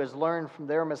 someone who has learned from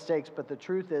their mistakes, but the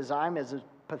truth is I'm as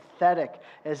pathetic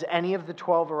as any of the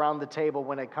 12 around the table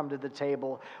when I come to the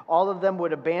table. All of them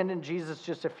would abandon Jesus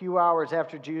just a few hours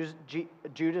after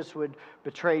Judas would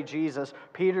betray Jesus.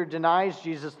 Peter denies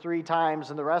Jesus 3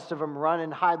 times, and the rest of them run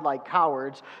and hide like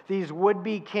cowards. These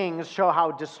would-be kings show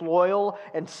how disloyal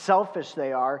and selfish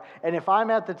they are. And if I'm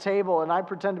at the table and I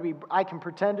can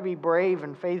pretend to be brave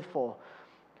and faithful,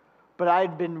 but I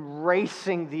had been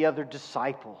racing the other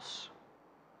disciples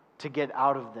to get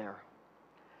out of there.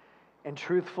 And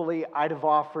truthfully, I'd have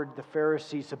offered the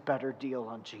Pharisees a better deal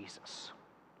on Jesus.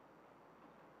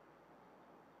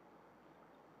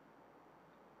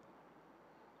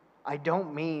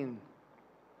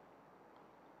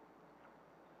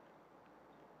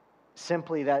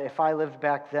 simply that if I lived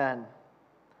back then,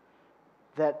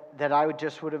 that I would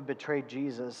have betrayed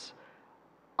Jesus.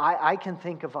 I can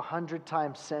think of 100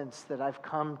 times since that I've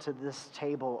come to this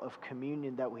table of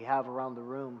communion that we have around the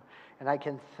room, and I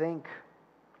can think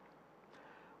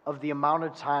of the amount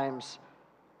of times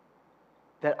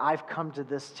that I've come to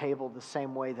this table the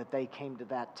same way that they came to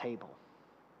that table.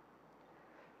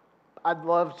 I'd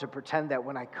love to pretend that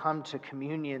when I come to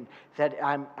communion that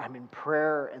I'm in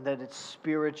prayer and that it's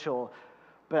spiritual,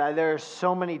 but there are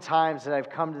so many times that I've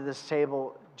come to this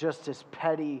table just as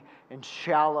petty and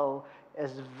shallow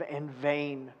and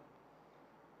vain.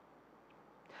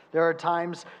 There are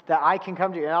times that I can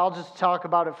come to you, and I'll just talk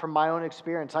about it from my own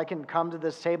experience. I can come to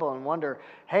this table and wonder,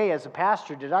 hey, as a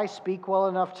pastor, did I speak well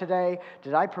enough today?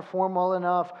 Did I perform well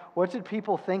enough? What did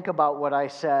people think about what I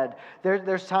said?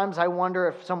 There's times I wonder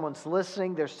if someone's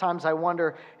listening. There's times I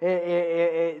wonder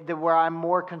where I'm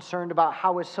more concerned about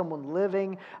how is someone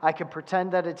living. I can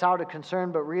pretend that it's out of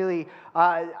concern, but really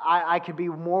I could be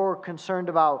more concerned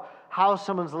about how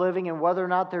someone's living and whether or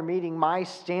not they're meeting my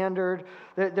standard.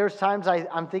 There's times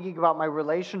I'm thinking about my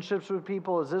relationships with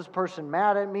people. Is this person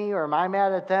mad at me, or am I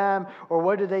mad at them? Or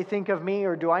what do they think of me,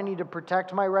 or do I need to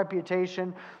protect my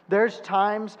reputation? There's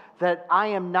times that I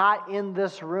am not in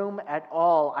this room at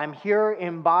all. I'm here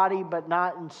in body, but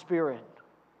not in spirit.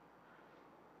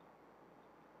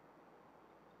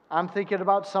 I'm thinking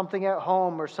about something at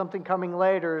home or something coming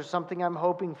later or something I'm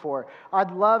hoping for.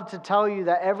 I'd love to tell you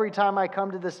that every time I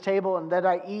come to this table and that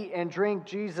I eat and drink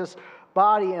Jesus'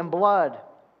 body and blood.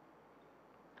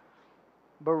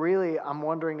 But really, I'm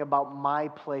wondering about my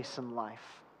place in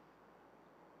life.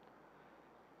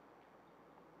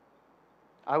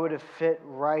 I would have fit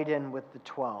right in with the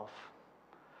 12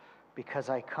 because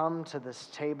I come to this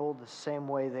table the same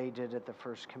way they did at the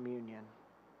first communion.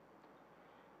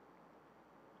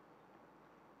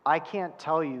 I can't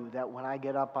tell you that when I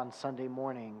get up on Sunday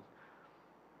morning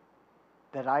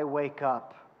that I wake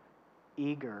up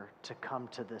eager to come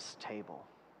to this table.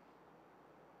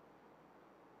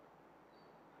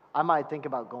 I might think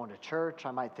about going to church. I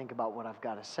might think about what I've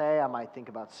got to say. I might think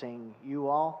about seeing you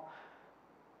all.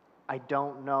 I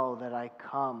don't know that I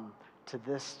come to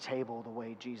this table the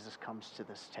way Jesus comes to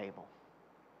this table.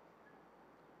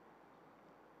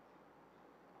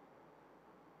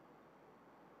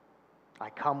 I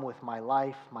come with my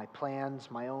life, my plans,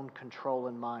 my own control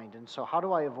in mind. And so how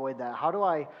do I avoid that? How do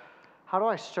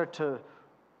I start to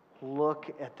look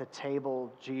at the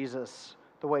table Jesus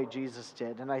the way Jesus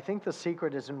did? And I think the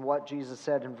secret is in what Jesus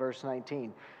said in verse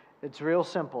 19. It's real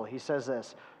simple. He says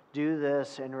this, "Do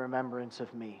this in remembrance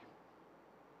of me."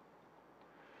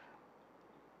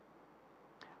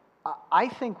 I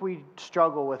think we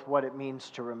struggle with what it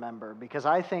means to remember, because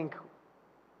I think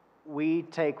we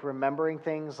take remembering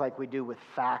things like we do with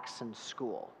facts in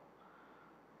school.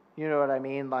 You know what I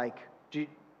mean? Like, do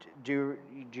you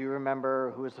remember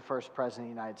who was the first president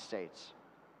of the United States?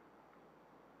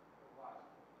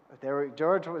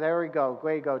 George, there we go.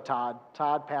 Way to go, Todd.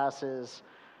 Todd passes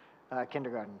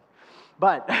kindergarten.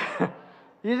 But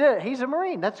you did. He's a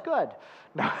Marine. That's good.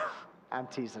 No, I'm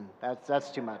teasing.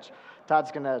 That's too much.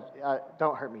 Todd's gonna.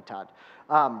 Don't hurt me, Todd.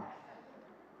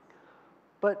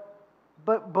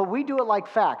 But we do it like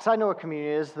facts. I know what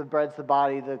communion is. The bread's the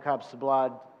body, the cup's the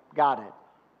blood. Got it.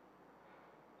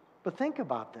 But think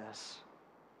about this.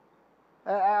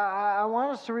 I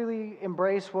want us to really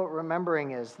embrace what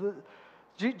remembering is.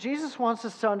 Jesus wants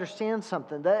us to understand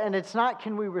something. And it's not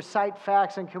can we recite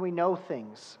facts and can we know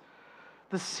things.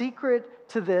 The secret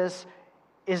to this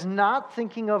is not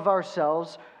thinking of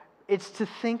ourselves. It's to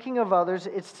thinking of others.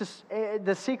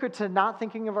 The secret to not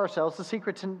thinking of ourselves, the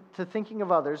secret to thinking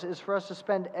of others is for us to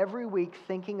spend every week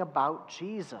thinking about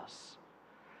Jesus.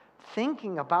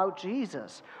 Thinking about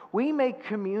Jesus. We make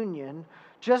communion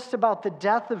just about the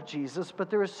death of Jesus, but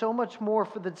there is so much more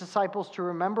for the disciples to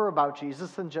remember about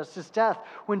Jesus than just his death.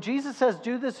 When Jesus says,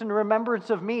 "Do this in remembrance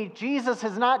of me," Jesus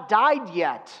has not died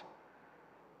yet.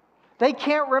 They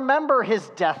can't remember his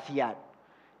death yet.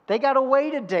 They got to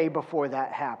wait a day before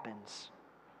that happens.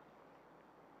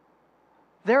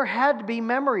 There had to be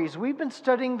memories. We've been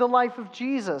studying the life of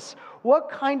Jesus. What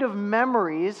kind of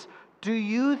memories do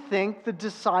you think the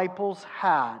disciples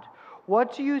had?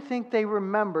 What do you think they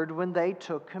remembered when they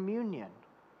took communion?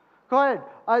 Go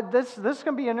ahead. This is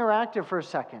going to be interactive for a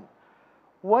second.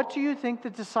 What do you think the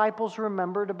disciples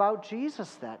remembered about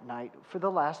Jesus that night for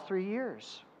the last 3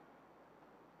 years?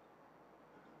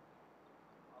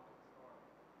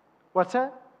 What's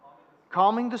that?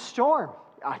 Calming the storm.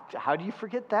 How do you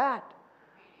forget that?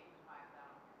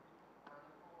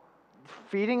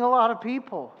 Feeding a lot of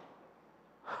people.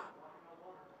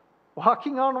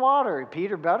 Walking on water.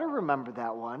 Peter better remember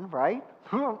that one, right?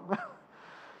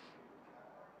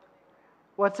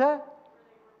 What's that?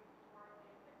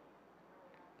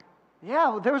 Yeah,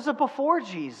 well, there was a before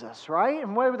Jesus, right?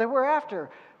 And where they were after,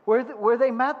 where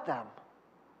they met them.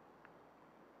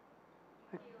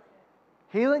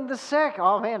 Healing the sick.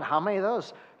 Oh man, how many of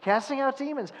those? Casting out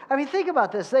demons. I mean, think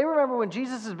about this. They remember when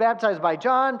Jesus is baptized by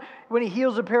John, when he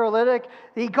heals a paralytic.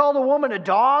 He called a woman a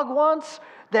dog once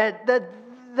that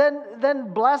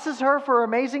then blesses her for her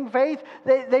amazing faith.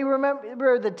 They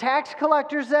remember the tax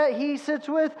collectors that he sits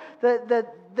with,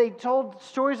 that they told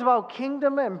stories about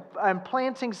kingdom and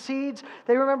planting seeds.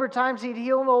 They remember times he'd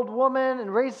heal an old woman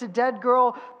and raised a dead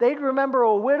girl. They'd remember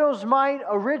a widow's mite,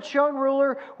 a rich young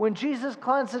ruler, when Jesus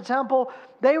cleansed the temple.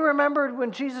 They remembered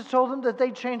when Jesus told them that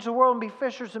they'd change the world and be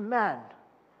fishers of men.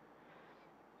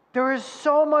 There is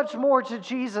so much more to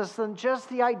Jesus than just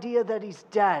the idea that he's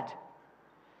dead.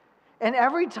 And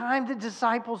every time the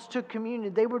disciples took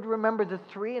communion, they would remember the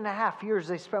 3.5 years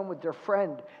they spent with their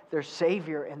friend, their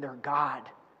Savior, and their God.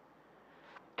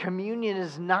 Communion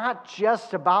is not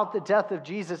just about the death of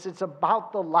Jesus, it's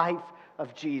about the life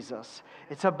of Jesus.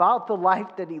 It's about the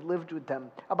life that he lived with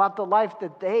them, about the life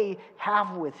that they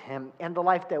have with him, and the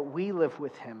life that we live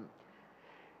with him.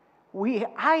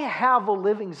 I have a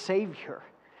living Savior.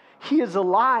 He is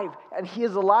alive, and he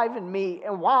is alive in me.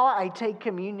 And while I take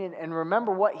communion and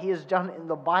remember what he has done in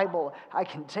the Bible, I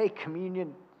can take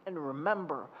communion and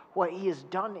remember what he has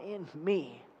done in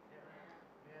me.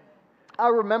 I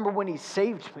remember when he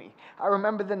saved me. I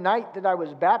remember the night that I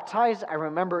was baptized. I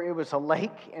remember it was a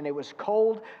lake and it was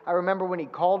cold. I remember when he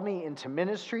called me into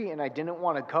ministry and I didn't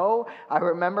want to go. I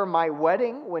remember my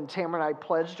wedding when Tamara and I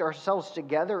pledged ourselves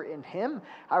together in him.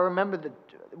 I remember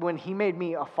when he made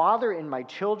me a father in my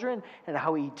children and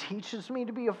how he teaches me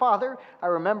to be a father. I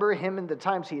remember him in the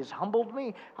times he has humbled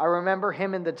me. I remember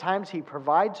him in the times he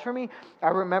provides for me. I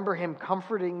remember him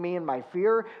comforting me in my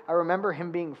fear. I remember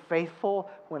him being faithful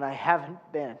when I haven't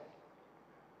been.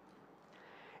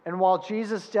 And while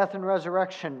Jesus' death and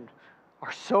resurrection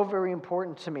are so very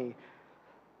important to me,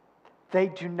 they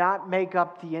do not make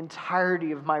up the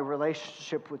entirety of my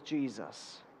relationship with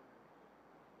Jesus.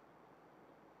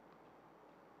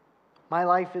 My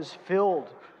life is filled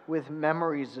with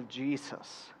memories of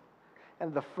Jesus.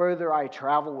 And the further I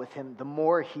travel with him, the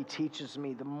more he teaches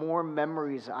me, the more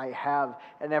memories I have.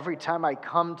 And every time I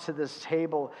come to this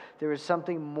table, there is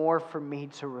something more for me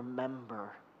to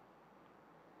remember.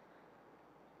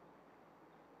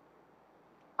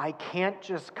 I can't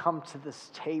just come to this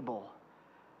table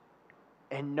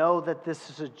and know that this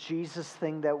is a Jesus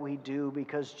thing that we do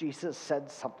because Jesus said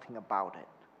something about it.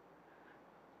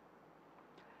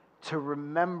 To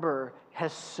remember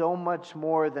has so much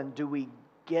more than do we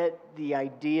get the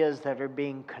ideas that are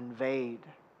being conveyed.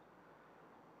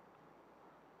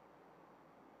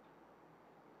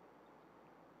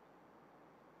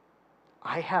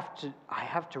 I have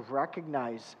to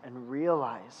recognize and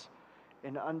realize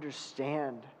and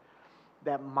understand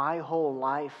that my whole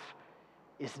life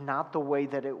is not the way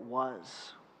that it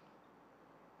was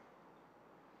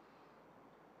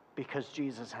because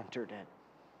Jesus entered it.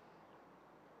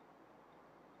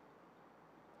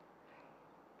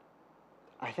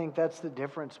 I think that's the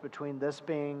difference between this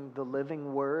being the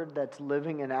living word that's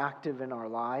living and active in our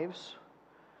lives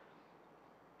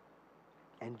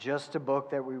and just a book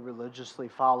that we religiously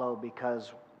follow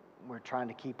because we're trying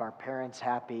to keep our parents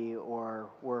happy or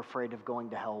we're afraid of going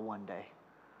to hell one day.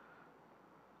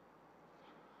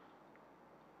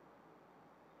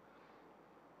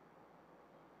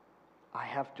 I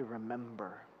have to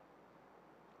remember.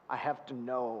 I have to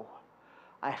know.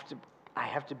 I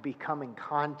have to become in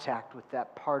contact with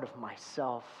that part of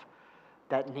myself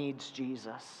that needs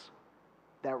Jesus,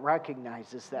 that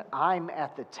recognizes that I'm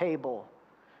at the table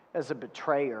as a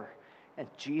betrayer and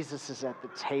Jesus is at the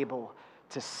table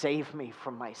to save me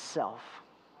from myself.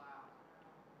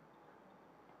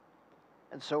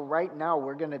 And so right now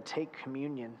we're going to take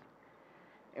communion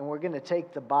and we're going to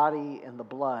take the body and the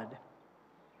blood.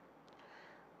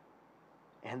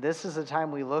 And this is the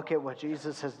time we look at what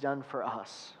Jesus has done for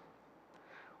us.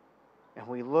 And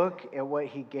we look at what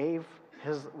he gave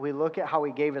we look at how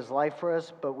he gave his life for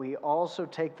us, but we also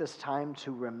take this time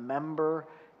to remember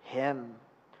him,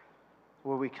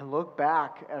 where we can look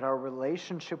back at our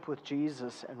relationship with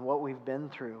Jesus and what we've been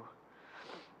through.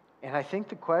 And I think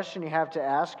the question you have to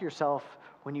ask yourself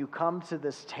when you come to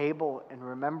this table and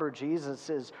remember Jesus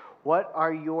is, what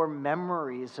are your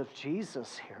memories of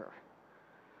Jesus here?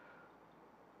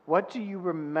 What do you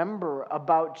remember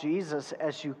about Jesus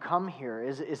as you come here?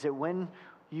 Is it when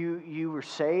you were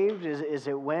saved? Is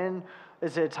it when?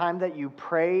 Is it a time that you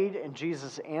prayed and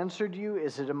Jesus answered you?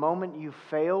 Is it a moment you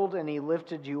failed and he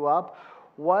lifted you up?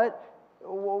 What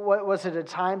was it, a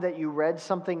time that you read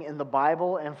something in the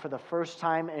Bible and for the first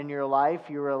time in your life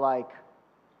you were like,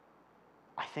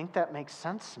 I think that makes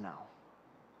sense now?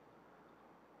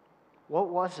 What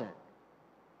was it?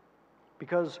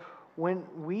 Because when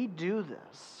we do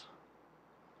this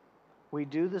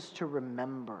to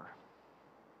remember.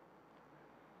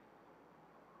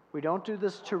 We don't do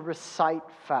this to recite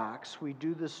facts. We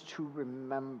do this to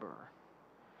remember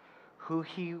who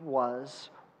he was,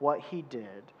 what he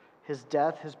did, his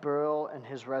death, his burial, and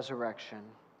his resurrection,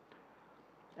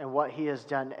 and what he has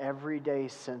done every day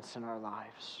since in our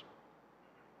lives.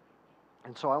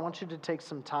 And so I want you to take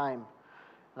some time,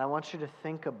 and I want you to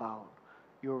think about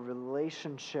your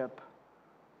relationship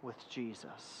with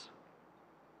Jesus.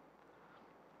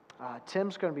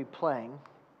 Tim's going to be playing,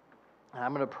 and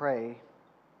I'm going to pray,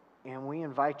 and we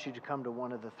invite you to come to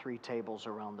one of the 3 tables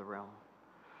around the room.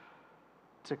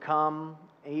 To come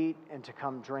eat and to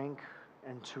come drink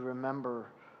and to remember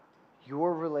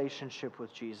your relationship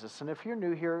with Jesus. And if you're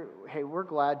new here, hey, we're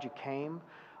glad you came.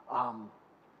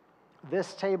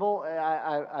 This table,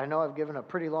 I know I've given a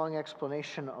pretty long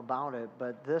explanation about it,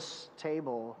 but this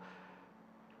table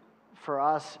for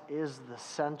us is the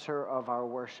center of our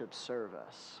worship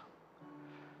service.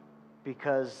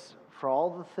 Because for all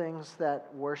the things that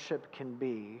worship can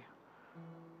be,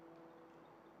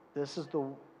 this is the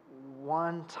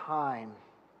one time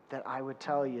that I would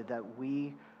tell you that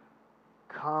we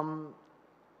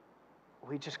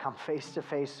just come face to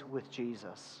face with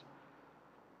Jesus.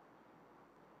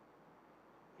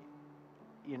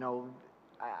 You know,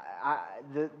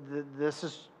 this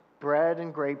is bread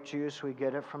and grape juice. We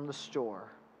get it from the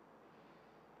store.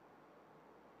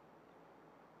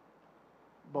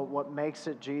 But what makes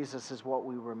it Jesus is what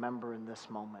we remember in this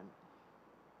moment.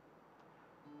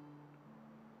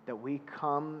 That we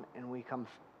come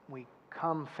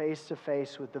face to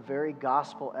face with the very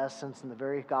gospel essence and the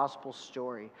very gospel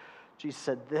story. Jesus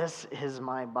said, "This is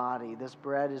my body. This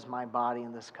bread is my body,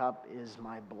 and this cup is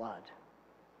my blood."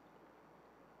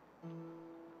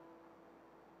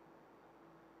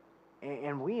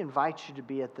 And we invite you to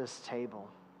be at this table.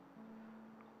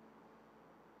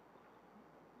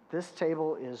 This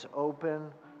table is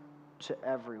open to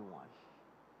everyone.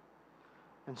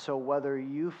 And so whether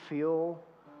you feel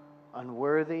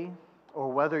unworthy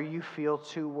or whether you feel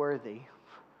too worthy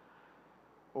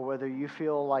or whether you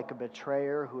feel like a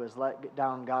betrayer who has let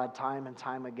down God time and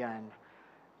time again,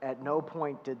 at no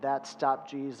point did that stop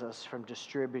Jesus from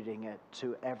distributing it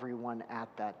to everyone at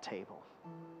that table.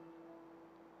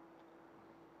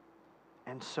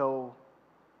 And so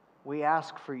we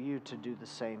ask for you to do the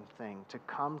same thing, to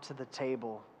come to the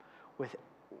table with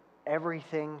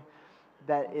everything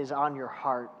that is on your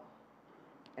heart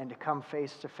and to come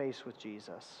face to face with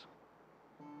Jesus.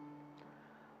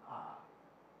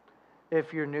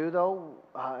 If you're new, though,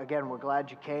 again, we're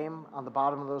glad you came. On the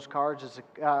bottom of those cards,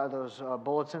 those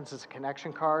bulletins, is a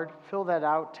connection card. Fill that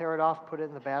out, tear it off, put it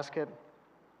in the basket.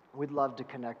 We'd love to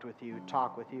connect with you,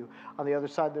 talk with you. On the other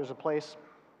side, there's a place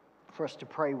for us to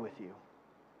pray with you.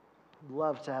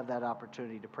 Love to have that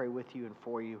opportunity to pray with you and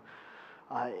for you.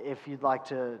 If you'd like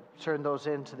to turn those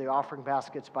into the offering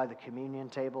baskets by the communion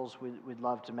tables, we'd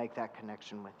love to make that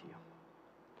connection with you.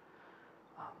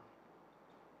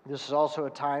 This is also a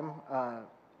time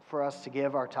for us to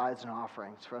give our tithes and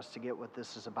offerings, for us to get what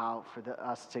this is about, for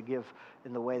us to give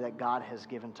in the way that God has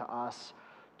given to us,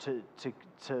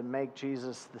 to make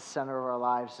Jesus the center of our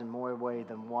lives in more way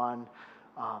than one.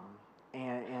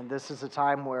 And this is a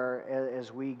time where,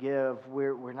 as we give,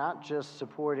 we're not just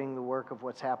supporting the work of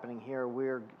what's happening here,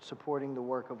 we're supporting the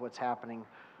work of what's happening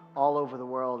all over the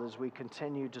world as we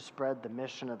continue to spread the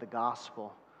mission of the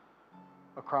gospel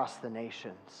across the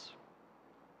nations.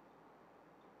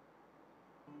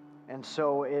 And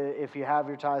so if you have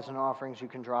your tithes and offerings, you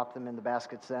can drop them in the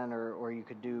baskets then, or you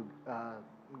could do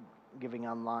giving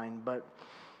online.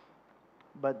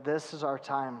 But this is our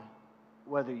time.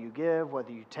 Whether you give,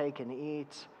 whether you take and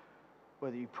eat,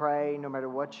 whether you pray, no matter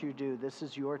what you do, this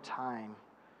is your time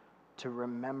to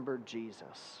remember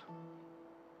Jesus.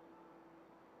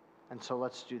 And so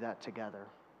let's do that together.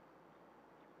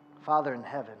 Father in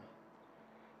heaven,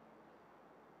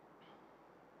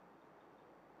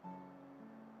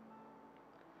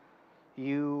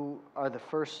 you are the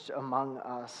first among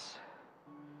us,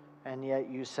 and yet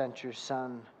you sent your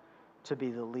Son to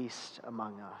be the least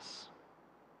among us.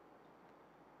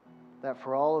 That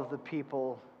for all of the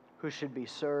people who should be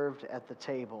served at the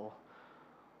table,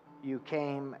 you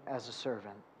came as a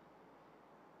servant.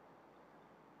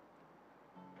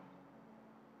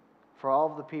 for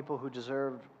all of the people who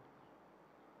deserve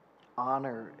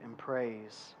honor and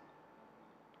praise.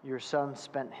 Your Son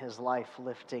spent his life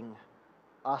lifting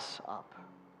us up.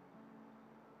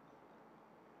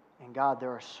 And God,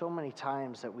 there are so many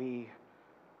times that we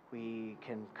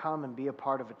can come and be a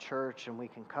part of a church, and we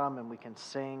can come and we can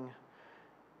sing,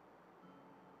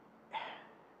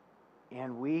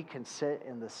 and we can sit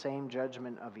in the same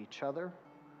judgment of each other.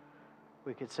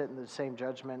 We could sit in the same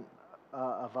judgment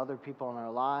of other people in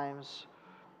our lives.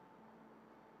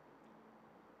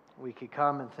 We could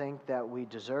come and think that we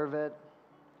deserve it,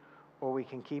 or we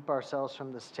can keep ourselves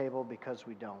from this table because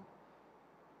we don't.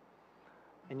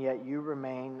 And yet you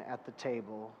remain at the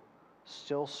table,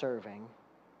 still serving,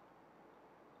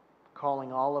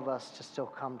 calling all of us to still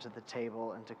come to the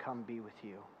table and to come be with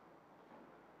you.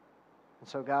 And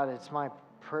so, God, it's my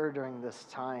prayer during this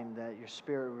time that your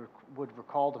Spirit would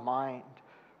recall to mind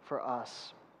for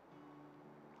us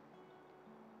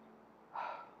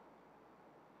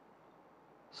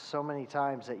so many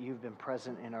times that you've been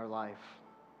present in our life.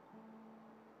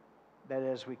 That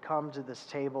as we come to this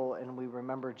table and we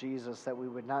remember Jesus, that we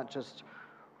would not just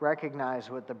recognize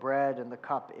what the bread and the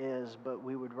cup is, but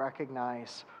we would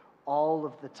recognize all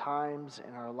of the times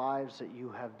in our lives that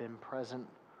you have been present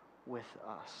with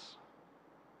us.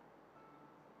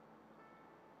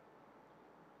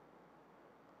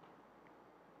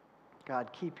 God,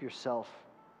 keep yourself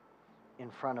in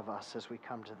front of us as we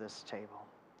come to this table.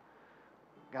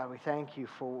 God, we thank you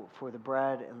for the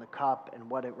bread and the cup and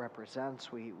what it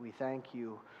represents. We thank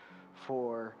you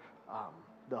for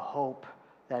the hope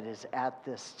that is at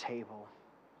this table.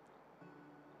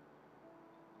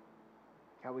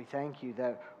 God, we thank you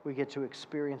that we get to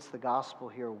experience the gospel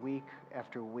here week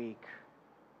after week.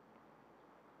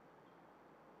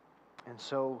 And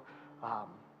so,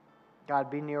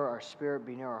 God, be near our spirit,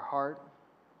 be near our heart,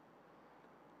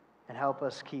 and help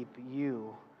us keep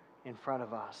you in front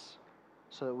of us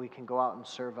so that we can go out and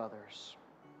serve others.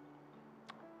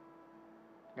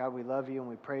 God, we love you and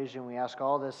we praise you, and we ask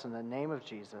all this in the name of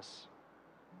Jesus.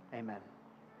 Amen.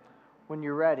 When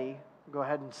you're ready, go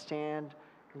ahead and stand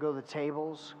and go to the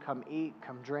tables. Come eat,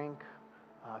 come drink,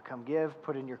 come give,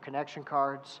 put in your connection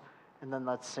cards, and then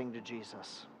let's sing to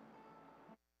Jesus.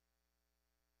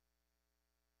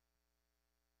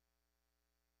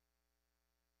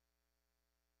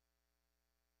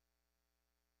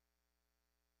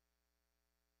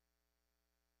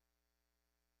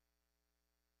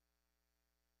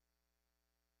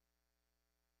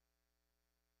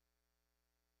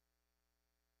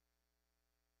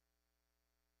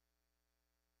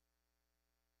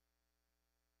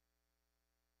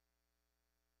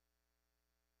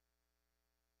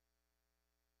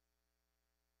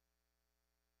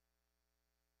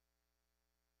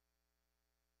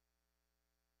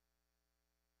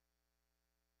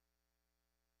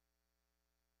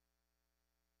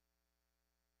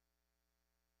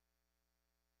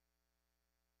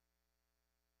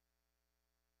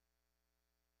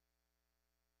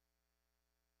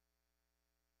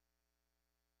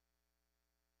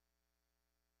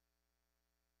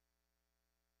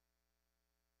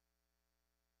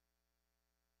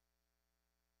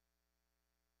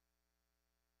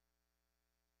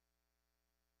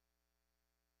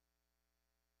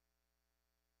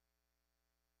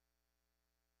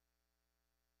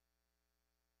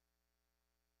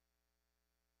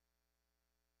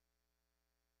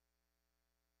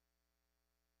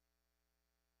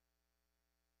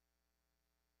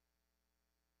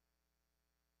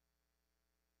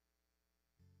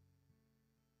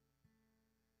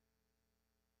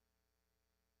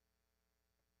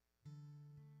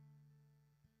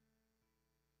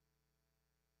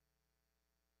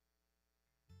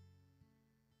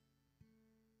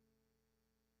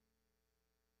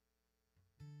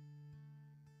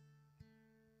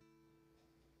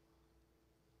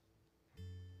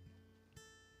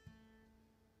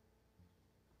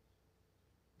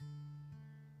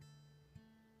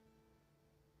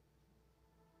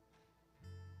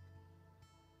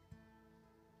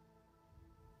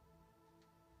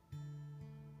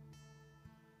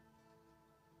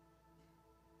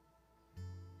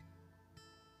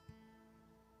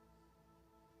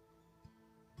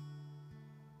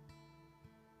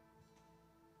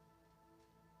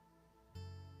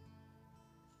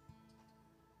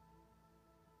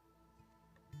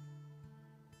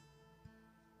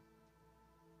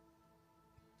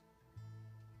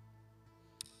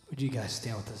 Would you guys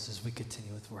stand with us as we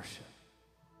continue with worship?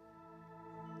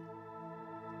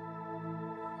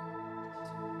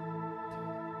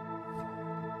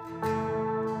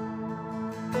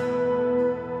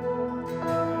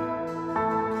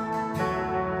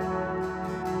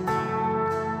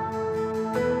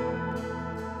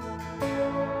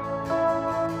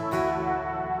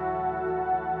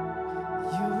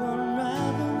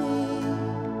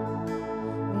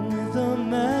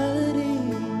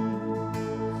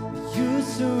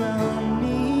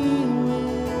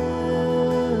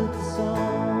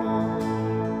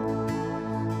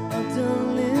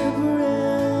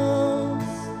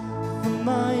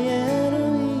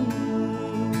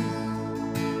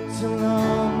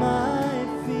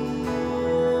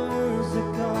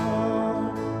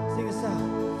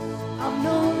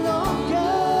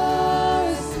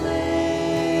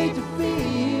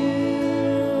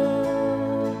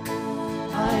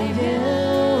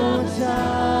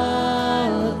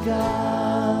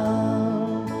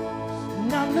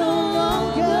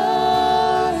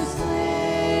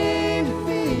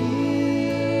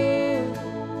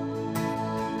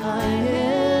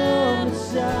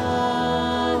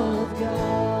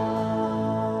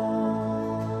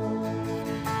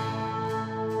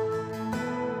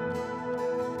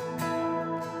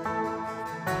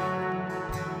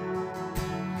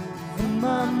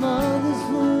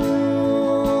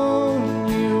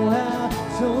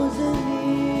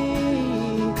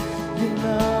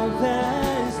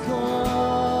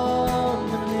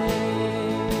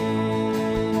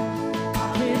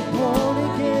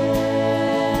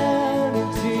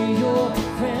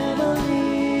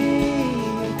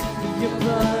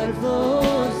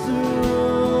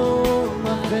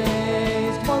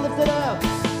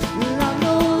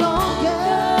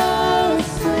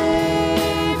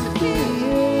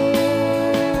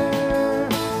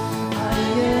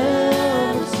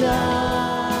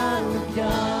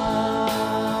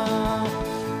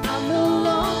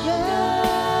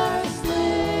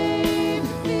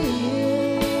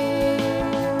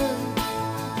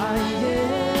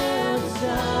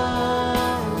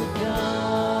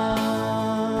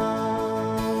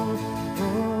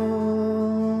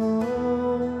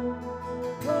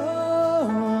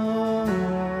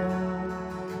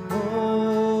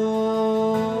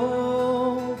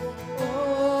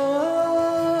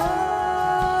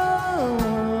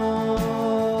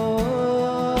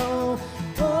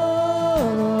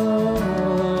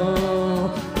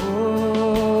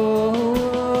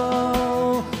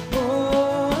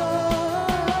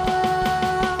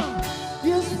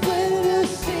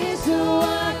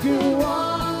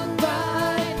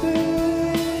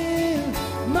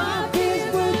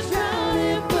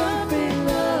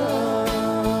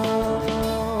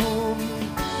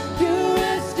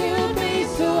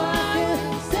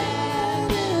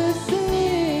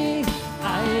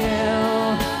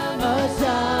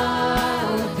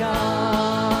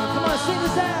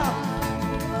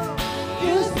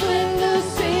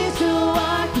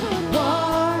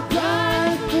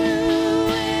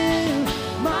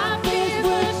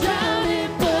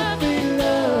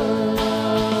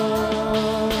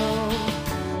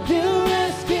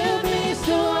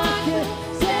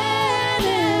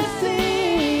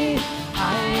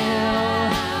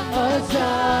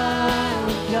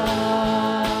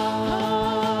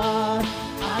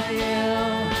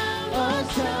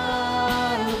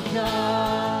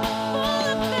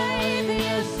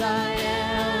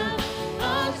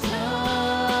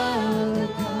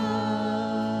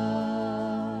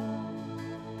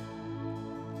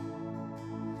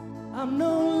 I'm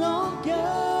no longer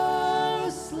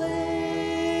a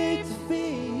slave to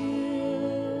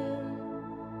fear.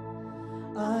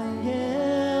 I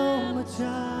am a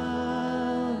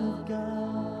child of God.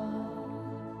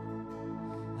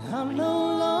 I'm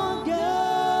no longer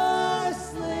a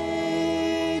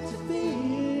slave to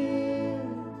fear.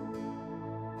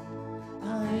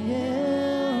 I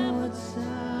am a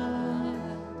child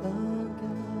of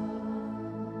God.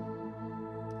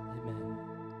 Amen.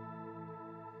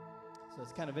 So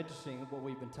it's kind of interesting what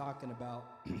we've been talking about,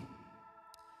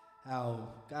 how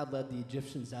God led the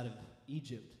Egyptians out of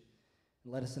Egypt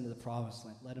and led us into the promised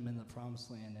land, led them into the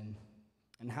promised land,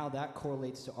 and how that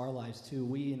correlates to our lives too.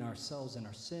 We in ourselves and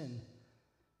our sin,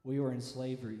 we were in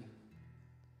slavery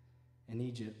in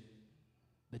Egypt,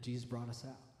 but Jesus brought us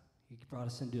out. He brought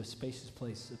us into a spacious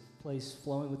place, a place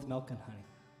flowing with milk and honey,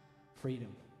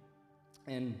 freedom.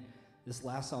 And this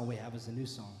last song we have is a new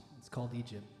song. It's called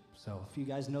Egypt. So if you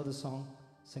guys know the song,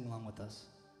 sing along with us.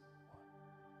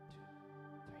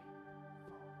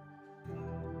 1, 2, 3,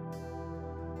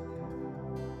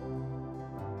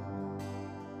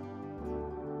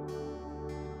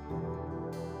 4.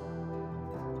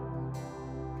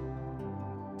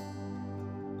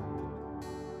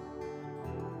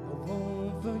 I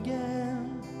won't forget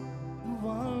the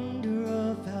wonder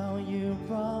of how you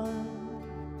brought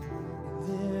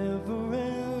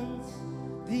deliverance,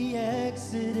 the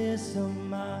exodus of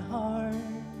my heart.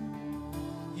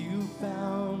 You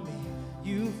found me,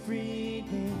 you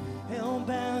freed me, held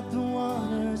back the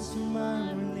waters to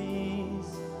my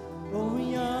release. Oh,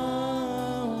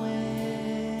 Yahweh,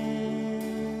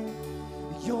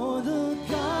 you're the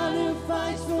God who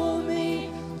fights for me,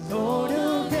 Lord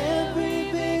of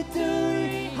every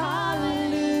victory.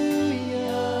 Hallelujah,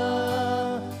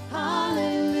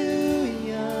 hallelujah.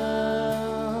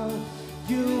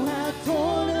 You have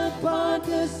torn apart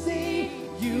the sea,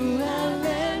 you have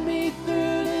led me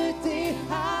through the deep.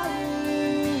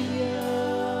 Hallelujah,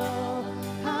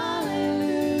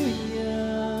 hallelujah.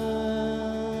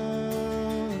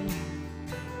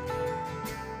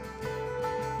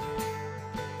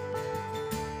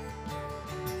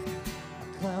 A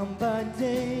cloud by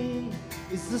day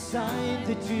is the sign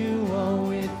that you are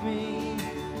with me.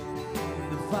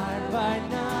 The fire by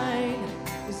night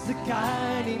is the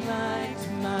guiding light to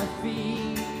my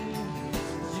feet.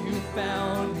 You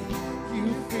found me, you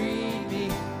freed me,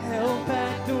 held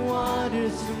back the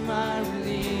waters to my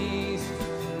release.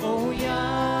 Oh,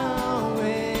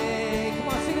 Yahweh. Come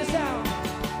on, sing this out.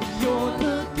 You're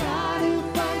the God who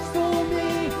fights for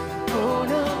me,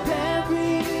 Lord of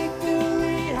every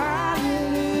victory.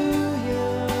 Hallelujah,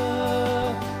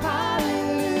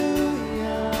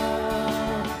 hallelujah.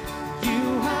 You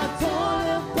have torn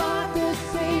apart the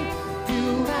sea, you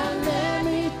have led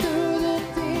me through the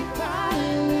deep.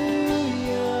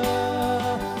 Hallelujah,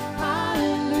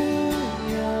 hallelujah.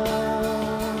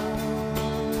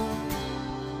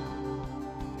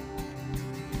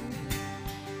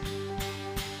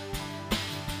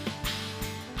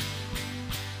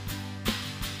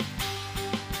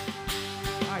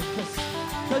 Alright,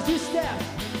 cause you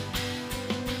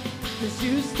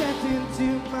stepped into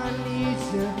my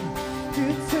legion. You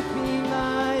took me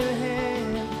by the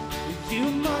hand. You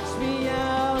marched me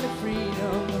out of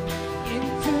freedom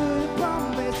into the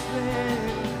promised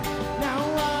land. Now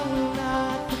I will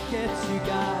not forget you,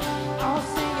 God. I'll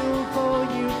sing of all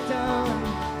you've done.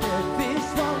 Death is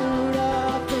swallowed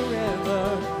up forever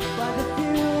by the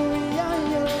fury of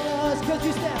your love. Cause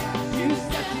you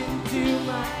stepped into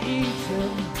my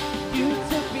Egypt. You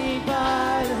took me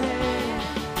by the hand.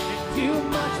 You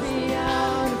marched me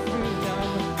out of freedom,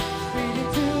 straight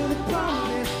into the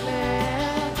promised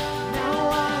land. Now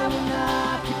I will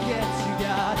not forget you,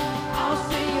 God. I'll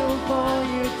sing of all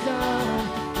you've done.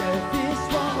 Death is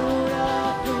swallowed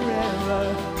up forever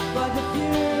by the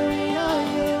fury of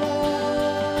your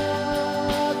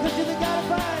love. 'Cause you're the God who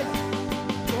fights.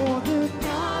 You're the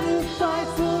God who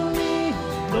fights for me,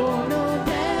 Lord of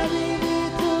every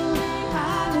victory.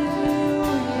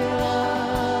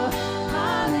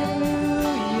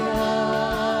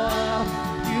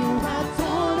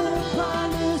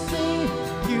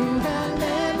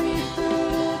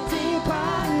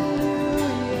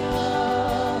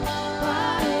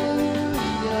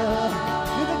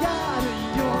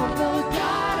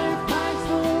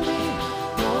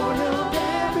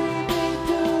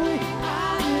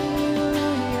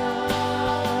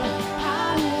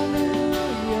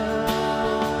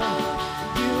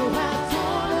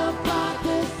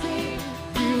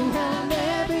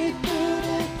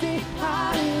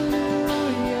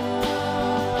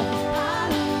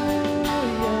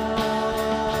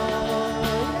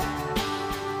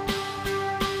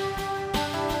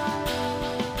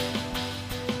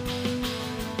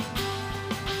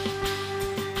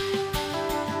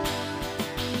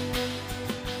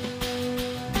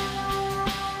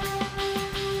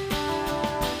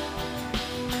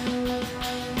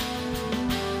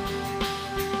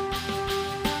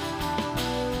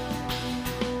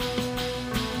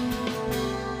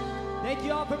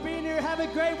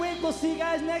 a great week. We'll see you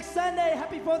guys next Sunday.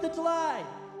 Happy 4th of July.